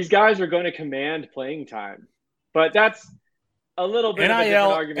 these guys are going to command playing time, but that's a little bit of a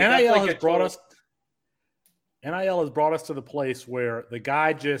different argument. NIL has brought us to the place where the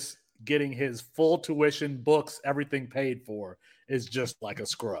guy just getting his full tuition, books, everything paid for is just like a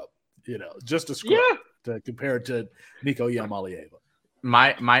scrub, just a scrub compared to Nico Iamaleava.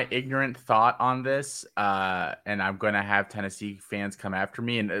 My ignorant thought on this, and I'm going to have Tennessee fans come after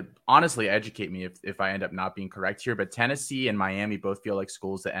me and honestly educate me if I end up not being correct here. But Tennessee and Miami both feel like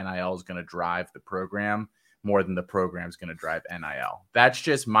schools that NIL is going to drive the program more than the program is going to drive NIL. That's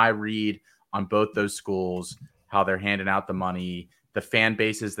just my read on both those schools, how they're handing out the money, the fan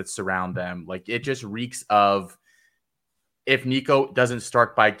bases that surround them. Like, it just reeks of, if Nico doesn't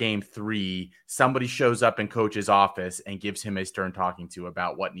start by game 3, somebody shows up in coach's office and gives him a stern talking to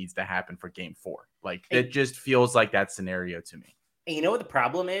about what needs to happen for game 4. Like, it just feels like that scenario to me. And you know what the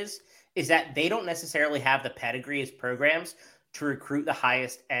problem is that they don't necessarily have the pedigree as programs to recruit the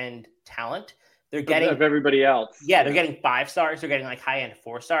highest end talent. They're getting of everybody else. Yeah, they're getting 5 stars. They're getting like high end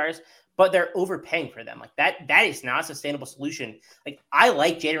 4 stars, but they're overpaying for them. Like, that is not a sustainable solution. Like, I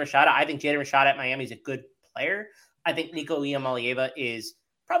like Jaden Rashada. I think Jaden Rashada at Miami is a good player. I think Nico Iamaleava is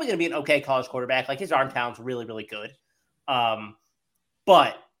probably going to be an okay college quarterback. Like, his arm talent's really, really good.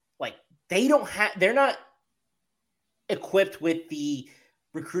 But like, they're not equipped with the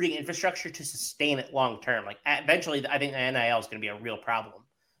recruiting infrastructure to sustain it long term. Like, eventually, I think the NIL is going to be a real problem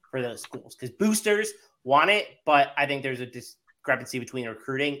for those schools because boosters want it, but I think there's a discrepancy between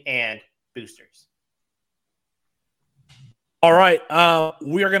recruiting and boosters. All right,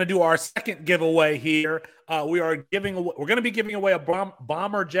 we are going to do our second giveaway here. We're going to be giving away a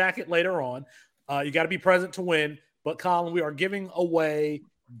bomber jacket later on. You got to be present to win. But Colin, we are giving away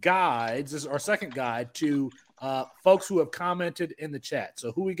guides. This is our second guide to folks who have commented in the chat.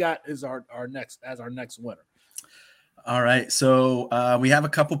 So who we got is our next winner. All right, so we have a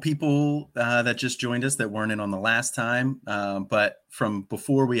couple people that just joined us that weren't in on the last time, but from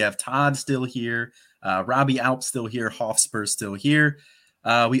before, we have Todd still here, Robbie Alp still here, Hofsper still here.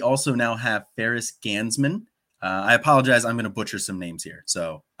 We also now have Ferris Gansman. I apologize, I'm going to butcher some names here,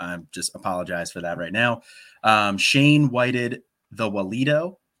 so I just apologize for that right now. Shane Whited, the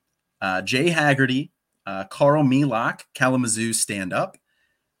Walido, Jay Haggerty, Carl Milak, Kalamazoo Stand Up,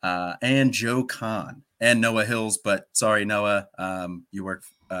 and Joe Kahn. And Noah Hills, but sorry, Noah, you work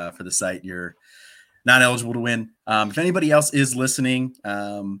for the site. You're not eligible to win. If anybody else is listening,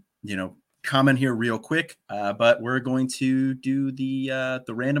 comment here real quick. But we're going to do the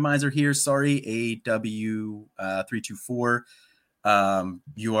randomizer here. Sorry, AW324.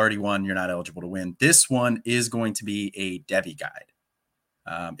 You already won. You're not eligible to win. This one is going to be a Devy guide.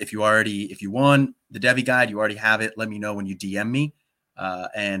 If you won the Devy guide, you already have it. Let me know when you DM me.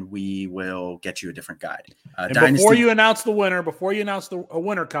 And we will get you a different guide. Before you announce the winner,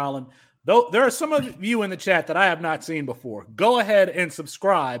 Colin, though there are some of you in the chat that I have not seen before, go ahead and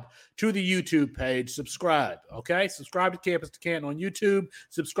subscribe to the YouTube page. Subscribe, okay? Subscribe to Campus to Canton on YouTube.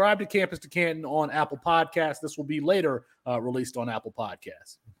 Subscribe to Campus to Canton on Apple Podcasts. This will be later released on Apple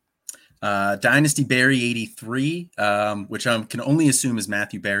Podcasts. Dynasty Barry 83, which I can only assume is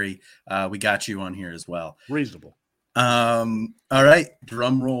Matthew Barry. We got you on here as well. Reasonable. All right,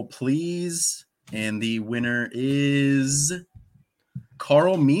 drum roll please, and the winner is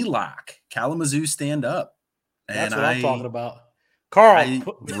Carl Milak, Kalamazoo Stand Up. And that's what I'm talking about. Carl,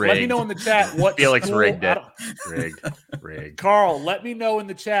 let me know in the chat what Felix rigged it. Rigged. Carl, let me know in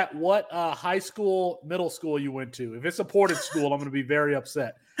the chat what high school, middle school you went to. If it's a ported school, I'm going to be very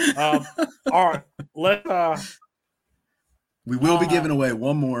upset. All right, we will be giving away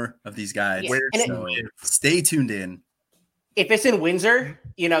one more of these guys. Yeah. So stay tuned in. If it's in Windsor,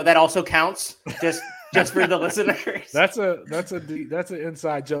 that also counts. Just for the listeners. That's an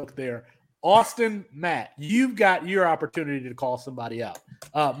inside joke there. Austin, Matt, you've got your opportunity to call somebody out.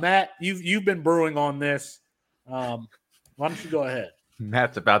 Matt, you've been brewing on this. Why don't you go ahead?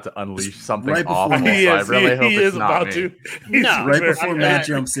 Matt's about to unleash something right awful. He I really hope it's not about me. to. Right before Matt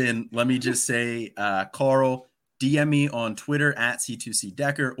jumps in, let me just say, Carl, DM me on Twitter at C2C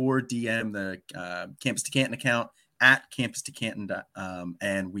Decker or DM the Campus to Canton account at Campus to Canton,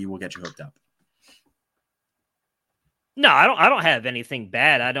 and we will get you hooked up. No, I don't have anything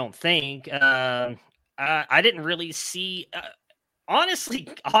bad. I don't think. I didn't really see. Honestly,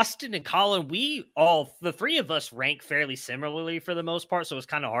 Austin and Colin, the three of us rank fairly similarly for the most part, so it's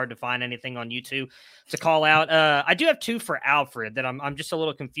kind of hard to find anything on YouTube to call out. I do have two for Alfred that I'm just a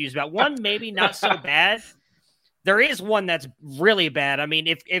little confused about. One maybe not so bad. There is one that's really bad. I mean,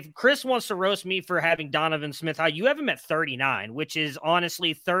 if Chris wants to roast me for having Donovan Smith high, you have him at 39, which is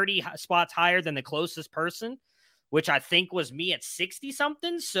honestly 30 spots higher than the closest person, which I think was me at 60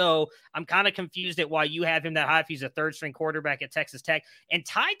 something. So I'm kind of confused at why you have him that high if he's a third string quarterback at Texas Tech. And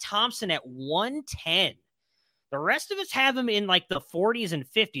Ty Thompson at 110. The rest of us have him in like the 40s and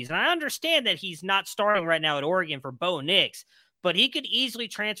 50s. And I understand that he's not starting right now at Oregon for Bo Nix, but he could easily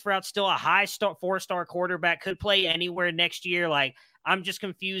transfer out still a high 4-star quarterback, could play anywhere next year. Like, I'm just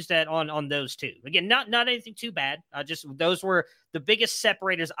confused on those two. Again, not anything too bad. Those were the biggest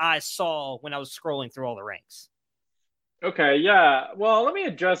separators I saw when I was scrolling through all the ranks. Okay, yeah. Well, let me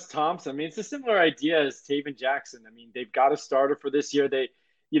address Thompson. I mean, it's a similar idea as Taven Jackson. I mean, they've got a starter for this year.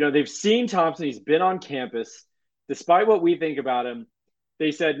 They've seen Thompson. He's been on campus. Despite what we think about him,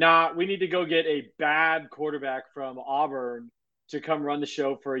 they said, nah, we need to go get a bad quarterback from Auburn to come run the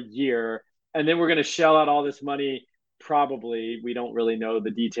show for a year. And then we're going to shell out all this money. Probably, we don't really know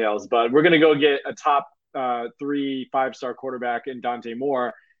the details, but we're going to go get a top 3 5-star quarterback in Dante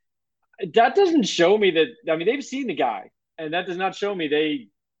Moore. That doesn't show me that. I mean, they've seen the guy, and that does not show me they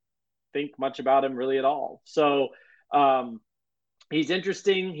think much about him really at all. So he's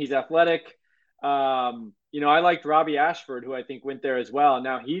interesting. He's athletic. I liked Robbie Ashford, who I think went there as well. And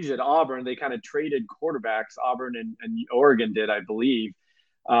now he's at Auburn. They kind of traded quarterbacks, Auburn and Oregon did, I believe.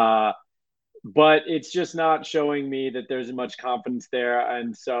 But it's just not showing me that there's much confidence there.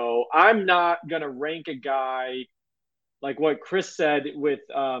 And so I'm not going to rank a guy like what Chris said with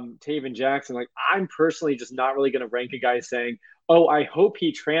Taven Jackson. Like, I'm personally just not really going to rank a guy saying, oh, I hope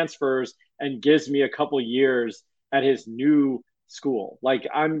he transfers and gives me a couple years at his new school. Like,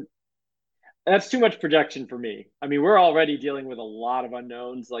 that's too much projection for me. I mean, we're already dealing with a lot of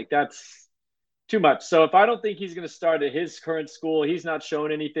unknowns. Like, that's too much. So if I don't think he's going to start at his current school, he's not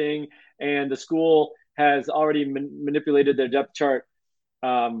shown anything, and the school has already manipulated their depth chart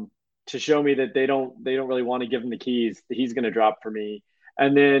to show me that they don't really want to give him the keys, he's going to drop for me.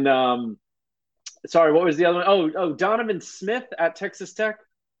 And then, sorry, what was the other one? Oh, Donovan Smith at Texas Tech.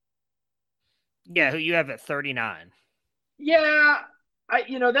 Yeah, who you have at 39. Yeah,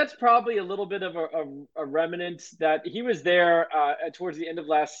 that's probably a little bit of a remnant that he was there towards the end of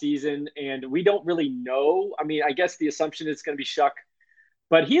last season, and we don't really know. I mean, I guess the assumption is going to be Shuck,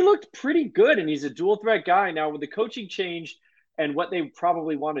 but he looked pretty good, and he's a dual threat guy. Now, with the coaching change and what they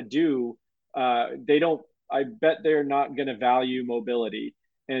probably want to do, I bet they're not going to value mobility.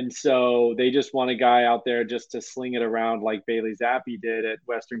 And so they just want a guy out there just to sling it around like Bailey Zappi did at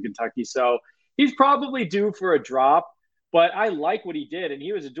Western Kentucky. So he's probably due for a drop, but I like what he did. And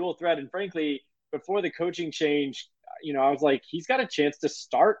he was a dual threat. And frankly, before the coaching change, I was like, he's got a chance to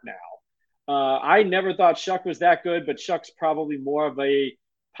start now. I never thought Shuck was that good, but Shuck's probably more of a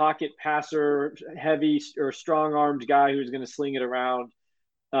pocket passer, heavy or strong-armed guy who's going to sling it around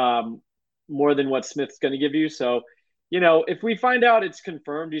more than what Smith's going to give you. So, if we find out it's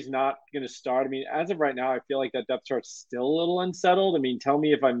confirmed he's not going to start, I mean, as of right now, I feel like that depth chart's still a little unsettled. I mean, tell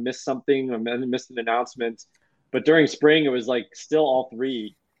me if I missed something or missed an announcement. But during spring, it was like still all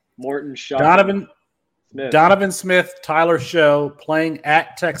three: Morton, Shuck, Donovan Smith, Tyler Show playing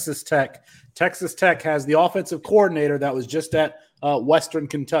at Texas Tech. Texas Tech has the offensive coordinator that was just at Western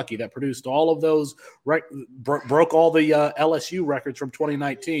Kentucky that produced all of those, broke all the LSU records from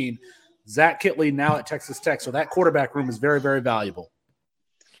 2019. Zach Kittley now at Texas Tech. So that quarterback room is very, very valuable.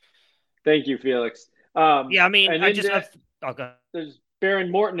 Thank you, Felix. Yeah, I mean, there's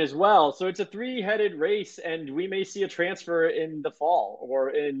Baron Morton as well. So it's a 3-headed race, and we may see a transfer in the fall or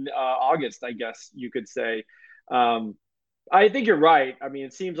in August, I guess you could say. I think you're right. I mean,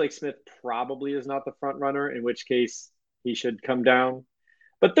 it seems like Smith probably is not the front runner, in which case he should come down.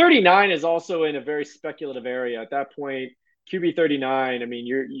 But 39 is also in a very speculative area. At that point, QB 39, I mean,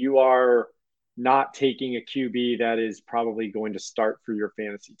 you are not taking a QB that is probably going to start for your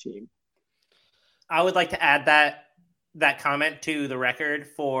fantasy team. I would like to add that comment to the record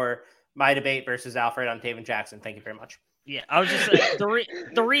for my debate versus Alfred on Taven Jackson. Thank you very much. Yeah, I was just saying,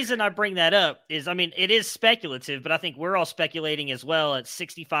 the reason I bring that up is, I mean, it is speculative, but I think we're all speculating as well at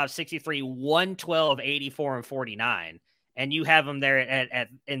 65, 63, 112, 84, and 49. And you have them there at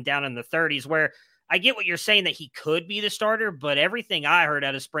down in the 30s, where I get what you're saying that he could be the starter, but everything I heard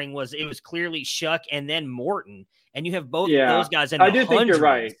out of spring was it was clearly Shough and then Morton, and you have both of those guys in the hundreds. Think you're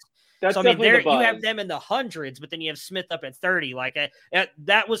right. That's so I mean, there you have them in the hundreds, but then you have Smith up at 30. Like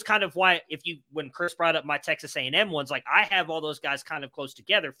that was kind of why when Chris brought up my Texas A&M ones, like I have all those guys kind of close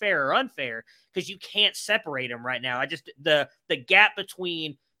together, fair or unfair, because you can't separate them right now. I just the gap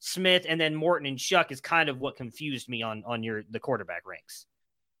between Smith and then Morton and Shough is kind of what confused me on the quarterback ranks.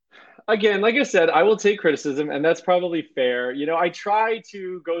 Again, like I said, I will take criticism, and that's probably fair. I try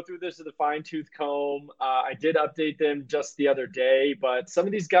to go through this with a fine-tooth comb. I did update them just the other day, but some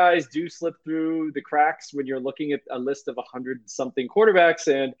of these guys do slip through the cracks when you're looking at a list of 100-something quarterbacks.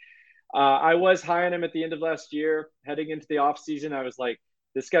 And I was high on him at the end of last year. Heading into the offseason, I was like,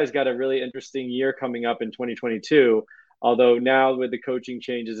 this guy's got a really interesting year coming up in 2022. Although now with the coaching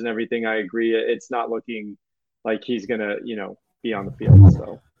changes and everything, I agree, it's not looking like he's going to, be on the field.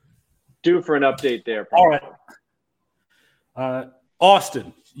 So due for an update there. Probably. All right.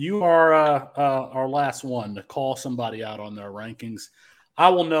 Austin, you are our last one to call somebody out on their rankings. I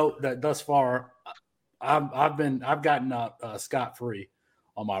will note that thus far, I've gotten scot-free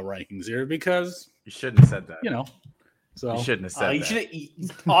on my rankings here because you shouldn't have said that. So you shouldn't have said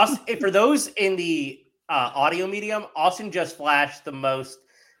that. Austin, for those in the audio medium, Austin just flashed the most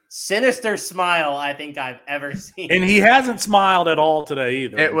sinister smile I think I've ever seen, and he hasn't smiled at all today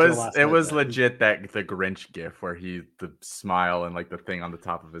either. It was legit that the Grinch gif where the smile and like the thing on the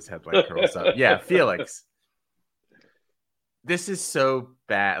top of his head like curls up. Yeah, Felix, this is so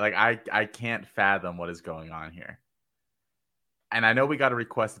bad. Like I can't fathom what is going on here. And I know we got a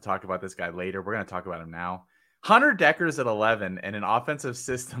request to talk about this guy later. We're going to talk about him now. Hunter Dekkers at 11 and an offensive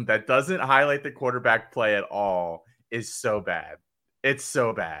system that doesn't highlight the quarterback play at all is so bad. It's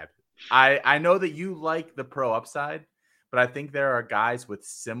so bad. I know that you like the pro upside, but I think there are guys with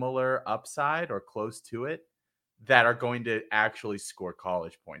similar upside or close to it that are going to actually score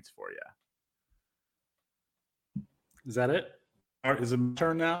college points for you. Is that it? Or is it my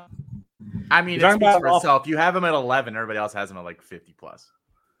turn now? I mean, it speaks for itself. You have him at 11. Everybody else has him at like 50 plus.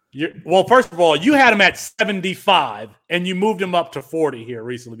 Well, first of all, you had him at 75, and you moved him up to 40 here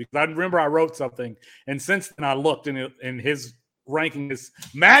recently because I remember I wrote something, and since then I looked, and his ranking has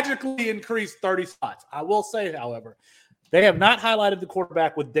magically increased 30 spots. I will say, however, they have not highlighted the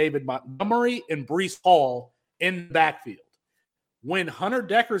quarterback with David Montgomery and Breece Hall in the backfield. When Hunter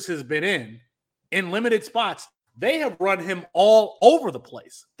Dekkers has been in limited spots, they have run him all over the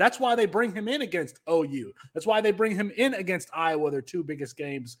place. That's why they bring him in against OU. That's why they bring him in against Iowa, their two biggest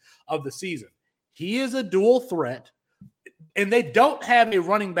games of the season. He is a dual threat, and they don't have a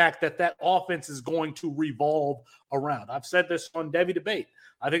running back that offense is going to revolve around. I've said this on Devy Debate.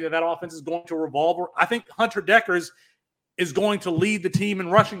 I think that offense is going to revolve. I think Hunter Dekkers is going to lead the team in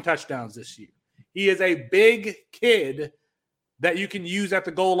rushing touchdowns this year. He is a big kid that you can use at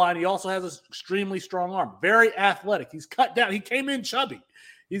the goal line. He also has an extremely strong arm, very athletic. He's cut down. He came in chubby.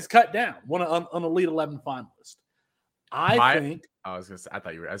 He's cut down. An Elite 11 finalist. I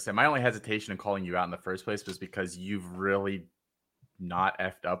thought you were. I said my only hesitation in calling you out in the first place was because you've really not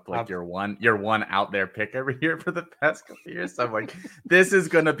effed up like your one out there pick every year for the past couple of years. So I'm like, this is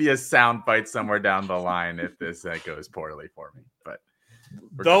going to be a sound bite somewhere down the line if this goes poorly for me. But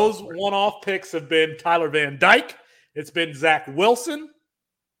those one-off picks have been Tyler Van Dyke. It's been Zach Wilson,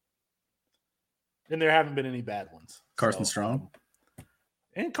 and there haven't been any bad ones. Carson Strong.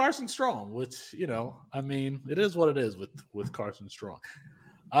 And Carson Strong, which, it is what it is with Carson Strong.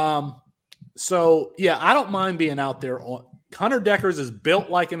 So, yeah, I don't mind being out there. Hunter Dekkers is built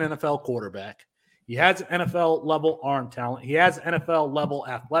like an NFL quarterback. He has NFL-level arm talent. He has NFL-level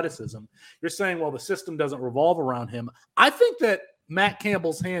athleticism. You're saying, well, the system doesn't revolve around him. I think that Matt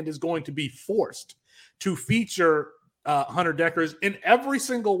Campbell's hand is going to be forced to feature Hunter Dekkers in every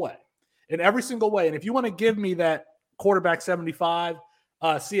single way. And if you want to give me that quarterback 75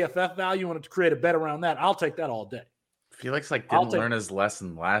 CFF value, you want to create a bet around that, I'll take that all day. Felix didn't learn his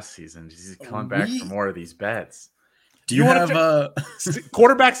lesson last season. He's coming back for more of these bets. Do you have a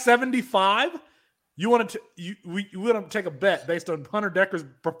quarterback 75? You want to take a bet based on Hunter Dekkers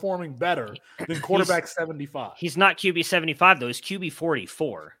performing better than quarterback 75? He's not QB 75 though. He's QB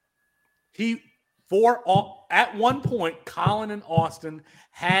 44. At one point, Colin and Austin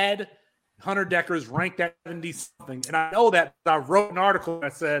had Hunter Dekkers ranked at 70-something. And I know that I wrote an article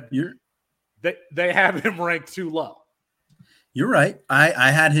that said they have him ranked too low. You're right.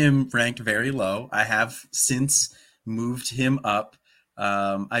 I had him ranked very low. I have since moved him up.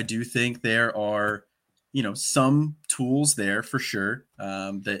 I do think there are, some tools there for sure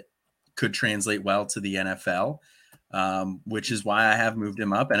that could translate well to the NFL. which is why I have moved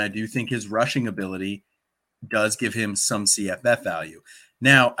him up. And I do think his rushing ability does give him some CFF value.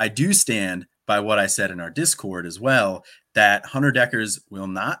 Now, I do stand by what I said in our Discord as well, that Hunter Dekkers will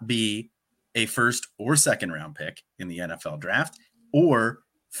not be a first or second round pick in the NFL draft or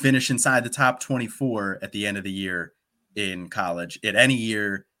finish inside the top 24 at the end of the year in college at any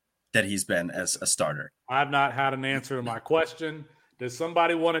year that he's been as a starter. I've not had an answer to my question. Does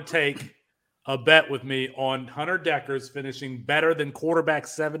somebody want to take a bet with me on Hunter Dekkers finishing better than quarterback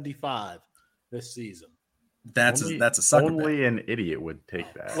 75 this season? That's a sucker only bet. An idiot would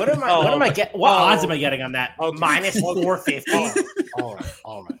take that. What odds am I getting on that? Minus 450.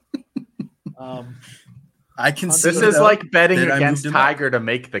 All right. I can. This is like betting against Tiger to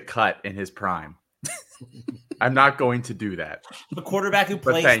make the cut in his prime. I'm not going to do that. The quarterback who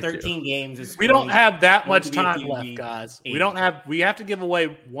plays 13 games is. We don't have that much time left, guys. We have to give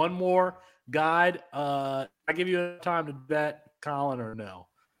away one more guide. I give you time to bet, Colin, or no?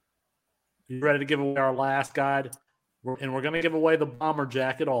 You ready to give away our last guide? And we're going to give away the bomber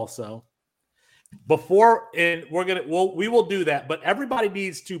jacket also. We will do that, but everybody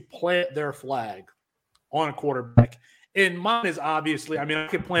needs to plant their flag on a quarterback. And mine is obviously, I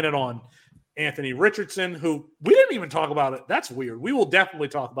could plant it on Anthony Richardson, who we didn't even talk about it. That's weird. We will definitely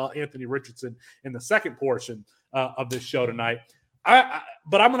talk about Anthony Richardson in the second portion of this show tonight.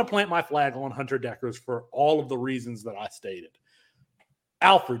 But I'm going to plant my flag on Hunter Dekkers for all of the reasons that I stated.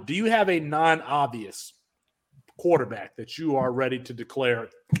 Alfred, do you have a non-obvious quarterback that you are ready to declare,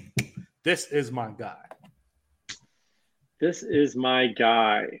 this is my guy? This is my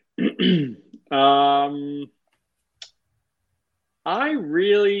guy. I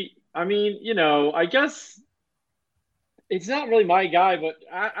guess it's not really my guy, but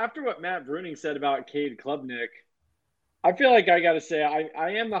after what Matt Bruning said about Cade Klubnik, I feel like I got to say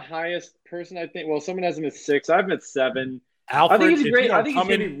I am the highest person, I think. Well, someone has him at 6. I have him at 7. Alfred, I think he's great. I think he's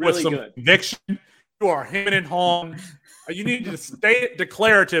going to be really good. Conviction, you are hemming and hawing. You need to state it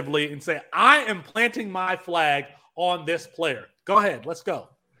declaratively and say, I am planting my flag on this player. Go ahead. Let's go.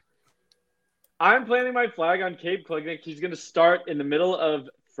 I'm planting my flag on Cade Klubnik. He's going to start in the middle of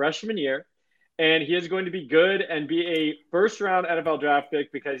freshman year, and he is going to be good and be a first-round NFL draft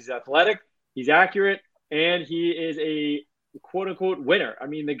pick because he's athletic, he's accurate, and he is a quote-unquote winner.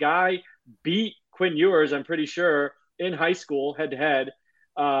 The guy beat Quinn Ewers, I'm pretty sure, in high school head-to-head.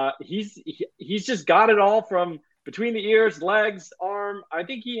 He's just got it all from between the ears, legs, arm. I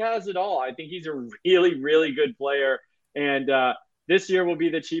think he has it all. I think he's a really, really good player, and this year will be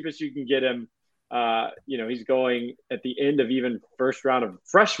the cheapest you can get him. He's going at the end of even first round of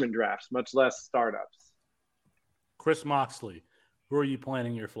freshman drafts, much less startups. Chris Moxley, who are you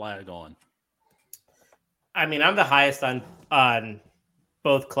planting your flag on? I'm the highest on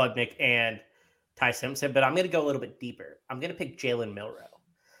both Klubnik and Ty Simpson, but I'm going to go a little bit deeper. I'm going to pick Jalen Milroe.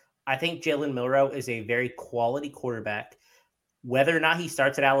 I think Jalen Milroe is a very quality quarterback. Whether or not he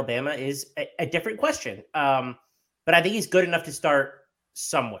starts at Alabama is a different question. But I think he's good enough to start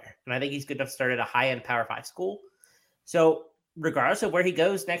somewhere. And I think he's good enough to start at a high-end Power 5 school. So regardless of where he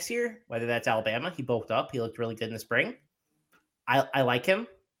goes next year, whether that's Alabama, he bulked up. He looked really good in the spring. I like him.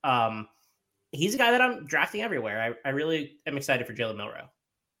 He's a guy that I'm drafting everywhere. I really am excited for Jalen Milroe.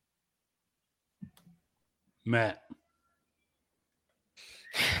 Matt.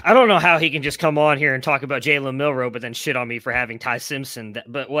 I don't know how he can just come on here and talk about Jalen Milroe, but then shit on me for having Ty Simpson.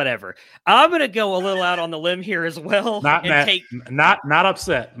 But whatever. I'm going to go a little out on the limb here as well. Not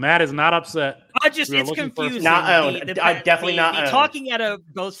upset. Matt is not upset. It's confusing. Not owned. Definitely not owned. Talking out of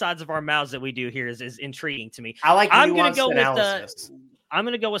both sides of our mouths that we do here is intriguing to me. I like the nuanced analysis. I'm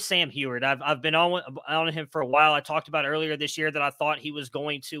going to go with Sam Heward. I've been on him for a while. I talked about earlier this year that I thought he was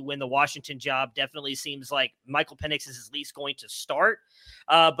going to win the Washington job. Definitely seems like Michael Penix is at least going to start.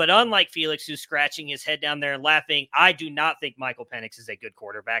 But unlike Felix, who's scratching his head down there and laughing, I do not think Michael Penix is a good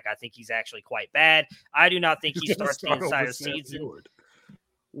quarterback. I think he's actually quite bad. I do not think he starts the entire season.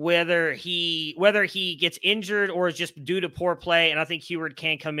 Whether he gets injured or is just due to poor play, and I think Heward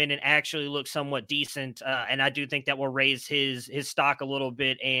can come in and actually look somewhat decent, and I do think that will raise his stock a little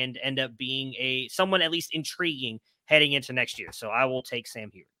bit and end up being someone at least intriguing heading into next year. So I will take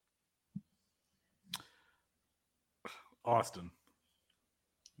Sam Heward. Austin.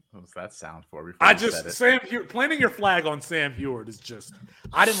 What was that sound for? Sam Heward, planting your flag on Sam Heward is just.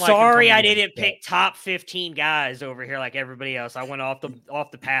 I didn't pick top 15 guys over here like everybody else. I went off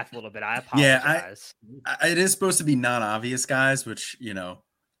the path a little bit. I apologize. Yeah, it is supposed to be non-obvious guys, which I'll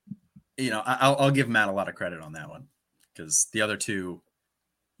give Matt a lot of credit on that one because the other two,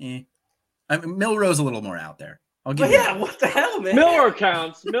 Milroe's a little more out there. I'll give. What the hell, man? Miller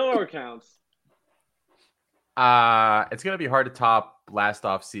counts. It's going to be hard to top last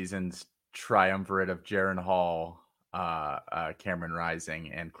off season's triumvirate of Jaren Hall, Cameron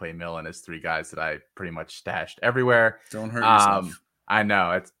Rising, and Clay Millen as three guys that I pretty much stashed everywhere. Don't hurt yourself. I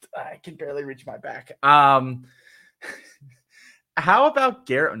know I can barely reach my back. How about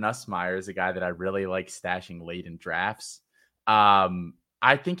Garrett Nussmeier is a guy that I really like stashing late in drafts.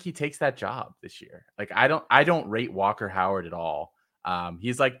 I think he takes that job this year. Like I don't rate Walker Howard at all.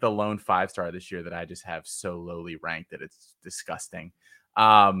 He's like the lone 5-star this year that I just have so lowly ranked that it's disgusting.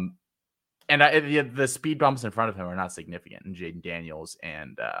 And the speed bumps in front of him are not significant in Jaden Daniels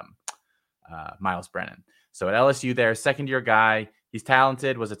and Miles Brennan. So at LSU there, second-year guy. He's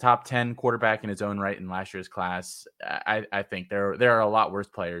talented, was a top 10 quarterback in his own right in last year's class. I think there are a lot worse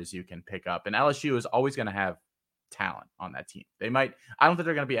players you can pick up. And LSU is always going to have talent on that team. I don't think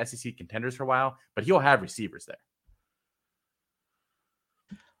they're going to be SEC contenders for a while, but he'll have receivers there.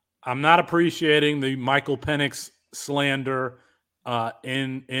 I'm not appreciating the Michael Penix slander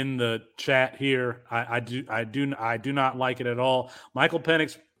in the chat here. I do not like it at all. Michael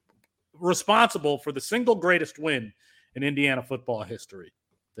Penix responsible for the single greatest win in Indiana football history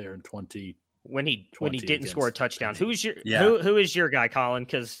there in 20. When he didn't score a touchdown. Who is your guy, Colin?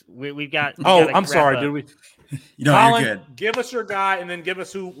 Because we've got. I'm sorry. Did we? Colin, you're good. Give us your guy, and then give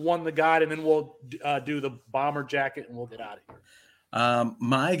us who won the guide, and then we'll do the bomber jacket, and we'll get out of here.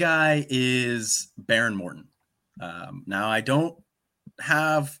 My guy is Baron Morton. Now I don't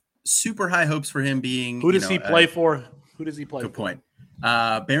have super high hopes for him being. Who does he play for? Who does he play? Good point.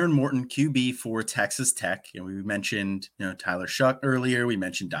 Baron Morton, QB for Texas Tech. We mentioned, Tyler Shuck earlier. We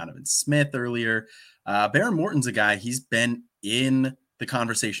mentioned Donovan Smith earlier. Baron Morton's a guy, he's been in the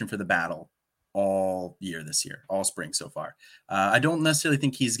conversation for the battle all year this year, all spring so far. I don't necessarily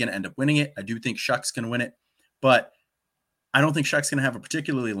think he's going to end up winning it. I do think Shuck's going to win it, but I don't think Shuck's going to have a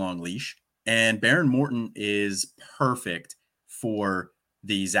particularly long leash. And Baron Morton is perfect for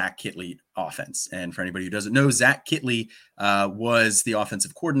the Zach Kittley offense. And for anybody who doesn't know, Zach Kittley was the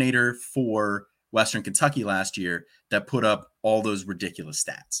offensive coordinator for Western Kentucky last year that put up all those ridiculous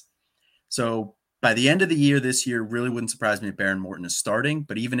stats. So by the end of the year this year, really wouldn't surprise me if Baron Morton is starting.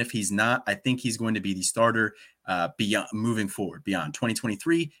 But even if he's not, I think he's going to be the starter beyond moving forward beyond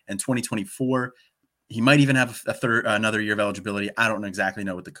 2023 and 2024. He might even have another year of eligibility. I don't exactly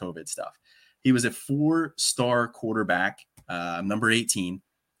know with the COVID stuff. He was a 4-star quarterback, number 18.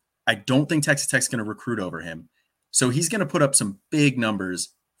 I don't think Texas Tech's going to recruit over him. So he's going to put up some big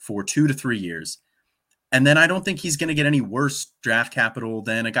numbers for 2 to 3 years. And then I don't think he's going to get any worse draft capital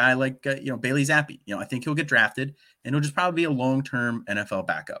than a guy like, Bailey Zappi. I think he'll get drafted and he'll just probably be a long-term NFL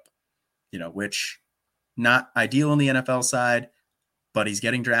backup, which not ideal on the NFL side, but he's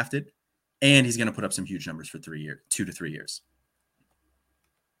getting drafted and he's going to put up some huge numbers for 2 to 3 years.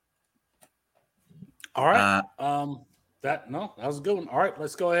 All right. That was a good one. All right,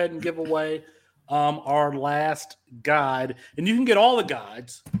 let's go ahead and give away our last guide. And you can get all the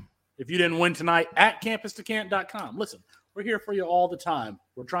guides if you didn't win tonight at campus2canton.com. Listen, we're here for you all the time.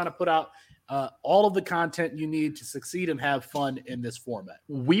 We're trying to put out all of the content you need to succeed and have fun in this format.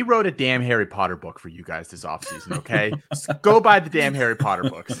 We wrote a damn Harry Potter book for you guys this offseason, okay? So go buy the damn Harry Potter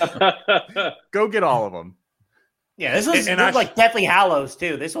books. Go get all of them. Yeah, this was like Deathly Hallows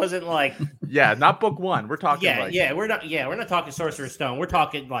too. This wasn't like not book one. We're talking we're not talking Sorcerer's Stone. We're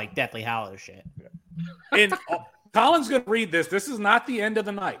talking like Deathly Hallows shit. And Colin's going to read this. This is not the end of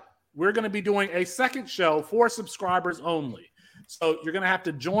the night. We're going to be doing a second show for subscribers only. So you're going to have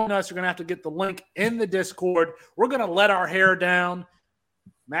to join us. You're going to have to get the link in the Discord. We're going to let our hair down.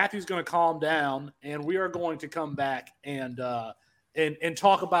 Matthew's going to calm down, and we are going to come back and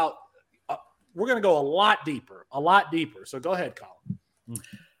talk about. We're going to go a lot deeper. So go ahead, Colin.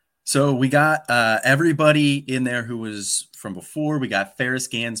 So we got everybody in there who was from before. We got Ferris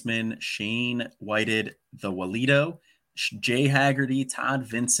Gansman, Shane Whited, the Walito, Jay Haggerty, Todd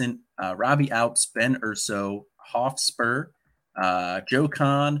Vincent, Robbie Alps, Ben Urso, Hoff Spur, Joe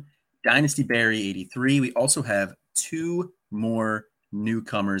Kahn, Dynasty Barry 83. We also have 2 more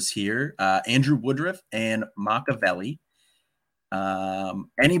newcomers here, Andrew Woodruff and Machiavelli.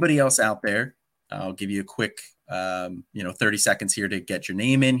 Anybody else out there? I'll give you a quick, 30 seconds here to get your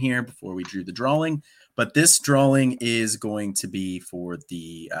name in here before we do the drawing. But this drawing is going to be for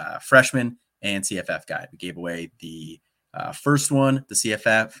the freshman and CFF guide. We gave away the first one, the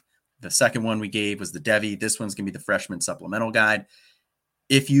CFF. The second one we gave was the Devi. This one's going to be the freshman supplemental guide.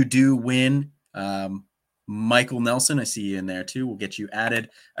 If you do win, Michael Nelson, I see you in there too. We'll get you added.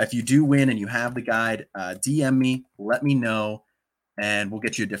 If you do win and you have the guide, DM me, let me know, and we'll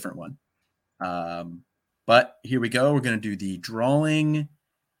get you a different one. But here we go. We're going to do the drawing.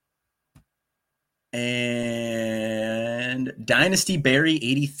 And Dynasty Barry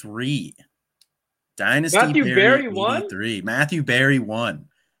 83. Matthew Barry 83. Matthew Barry won.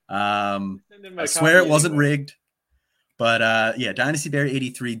 I swear it wasn't rigged. But yeah, Dynasty Barry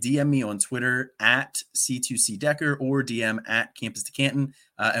 83. DM me on Twitter at C2C Decker or DM at Campus to Canton,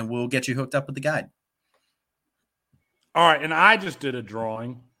 and we'll get you hooked up with the guide. All right, and I just did a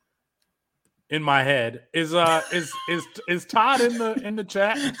drawing in my head. Is Todd in the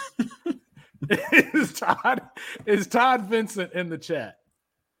chat? is Todd Vincent in the chat?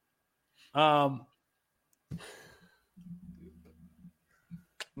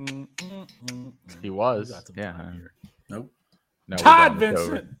 He was. Yeah. Nope. No, Todd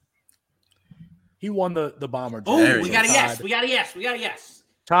Vincent. He won the bomber jacket. Oh, we got a yes. We got a yes.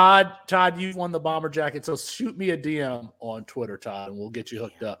 Todd, you won the bomber jacket. So shoot me a DM on Twitter, Todd, and we'll get you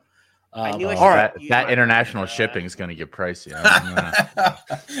hooked up. All right. That international shipping is going to get pricey.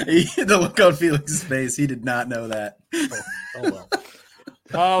 The look on Felix's face, he did not know that.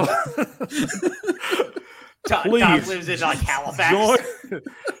 Well. Please Todd lives in like Halifax.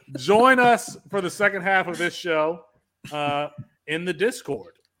 Join us for the second half of this show in the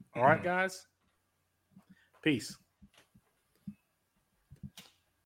Discord. All right, guys. Peace.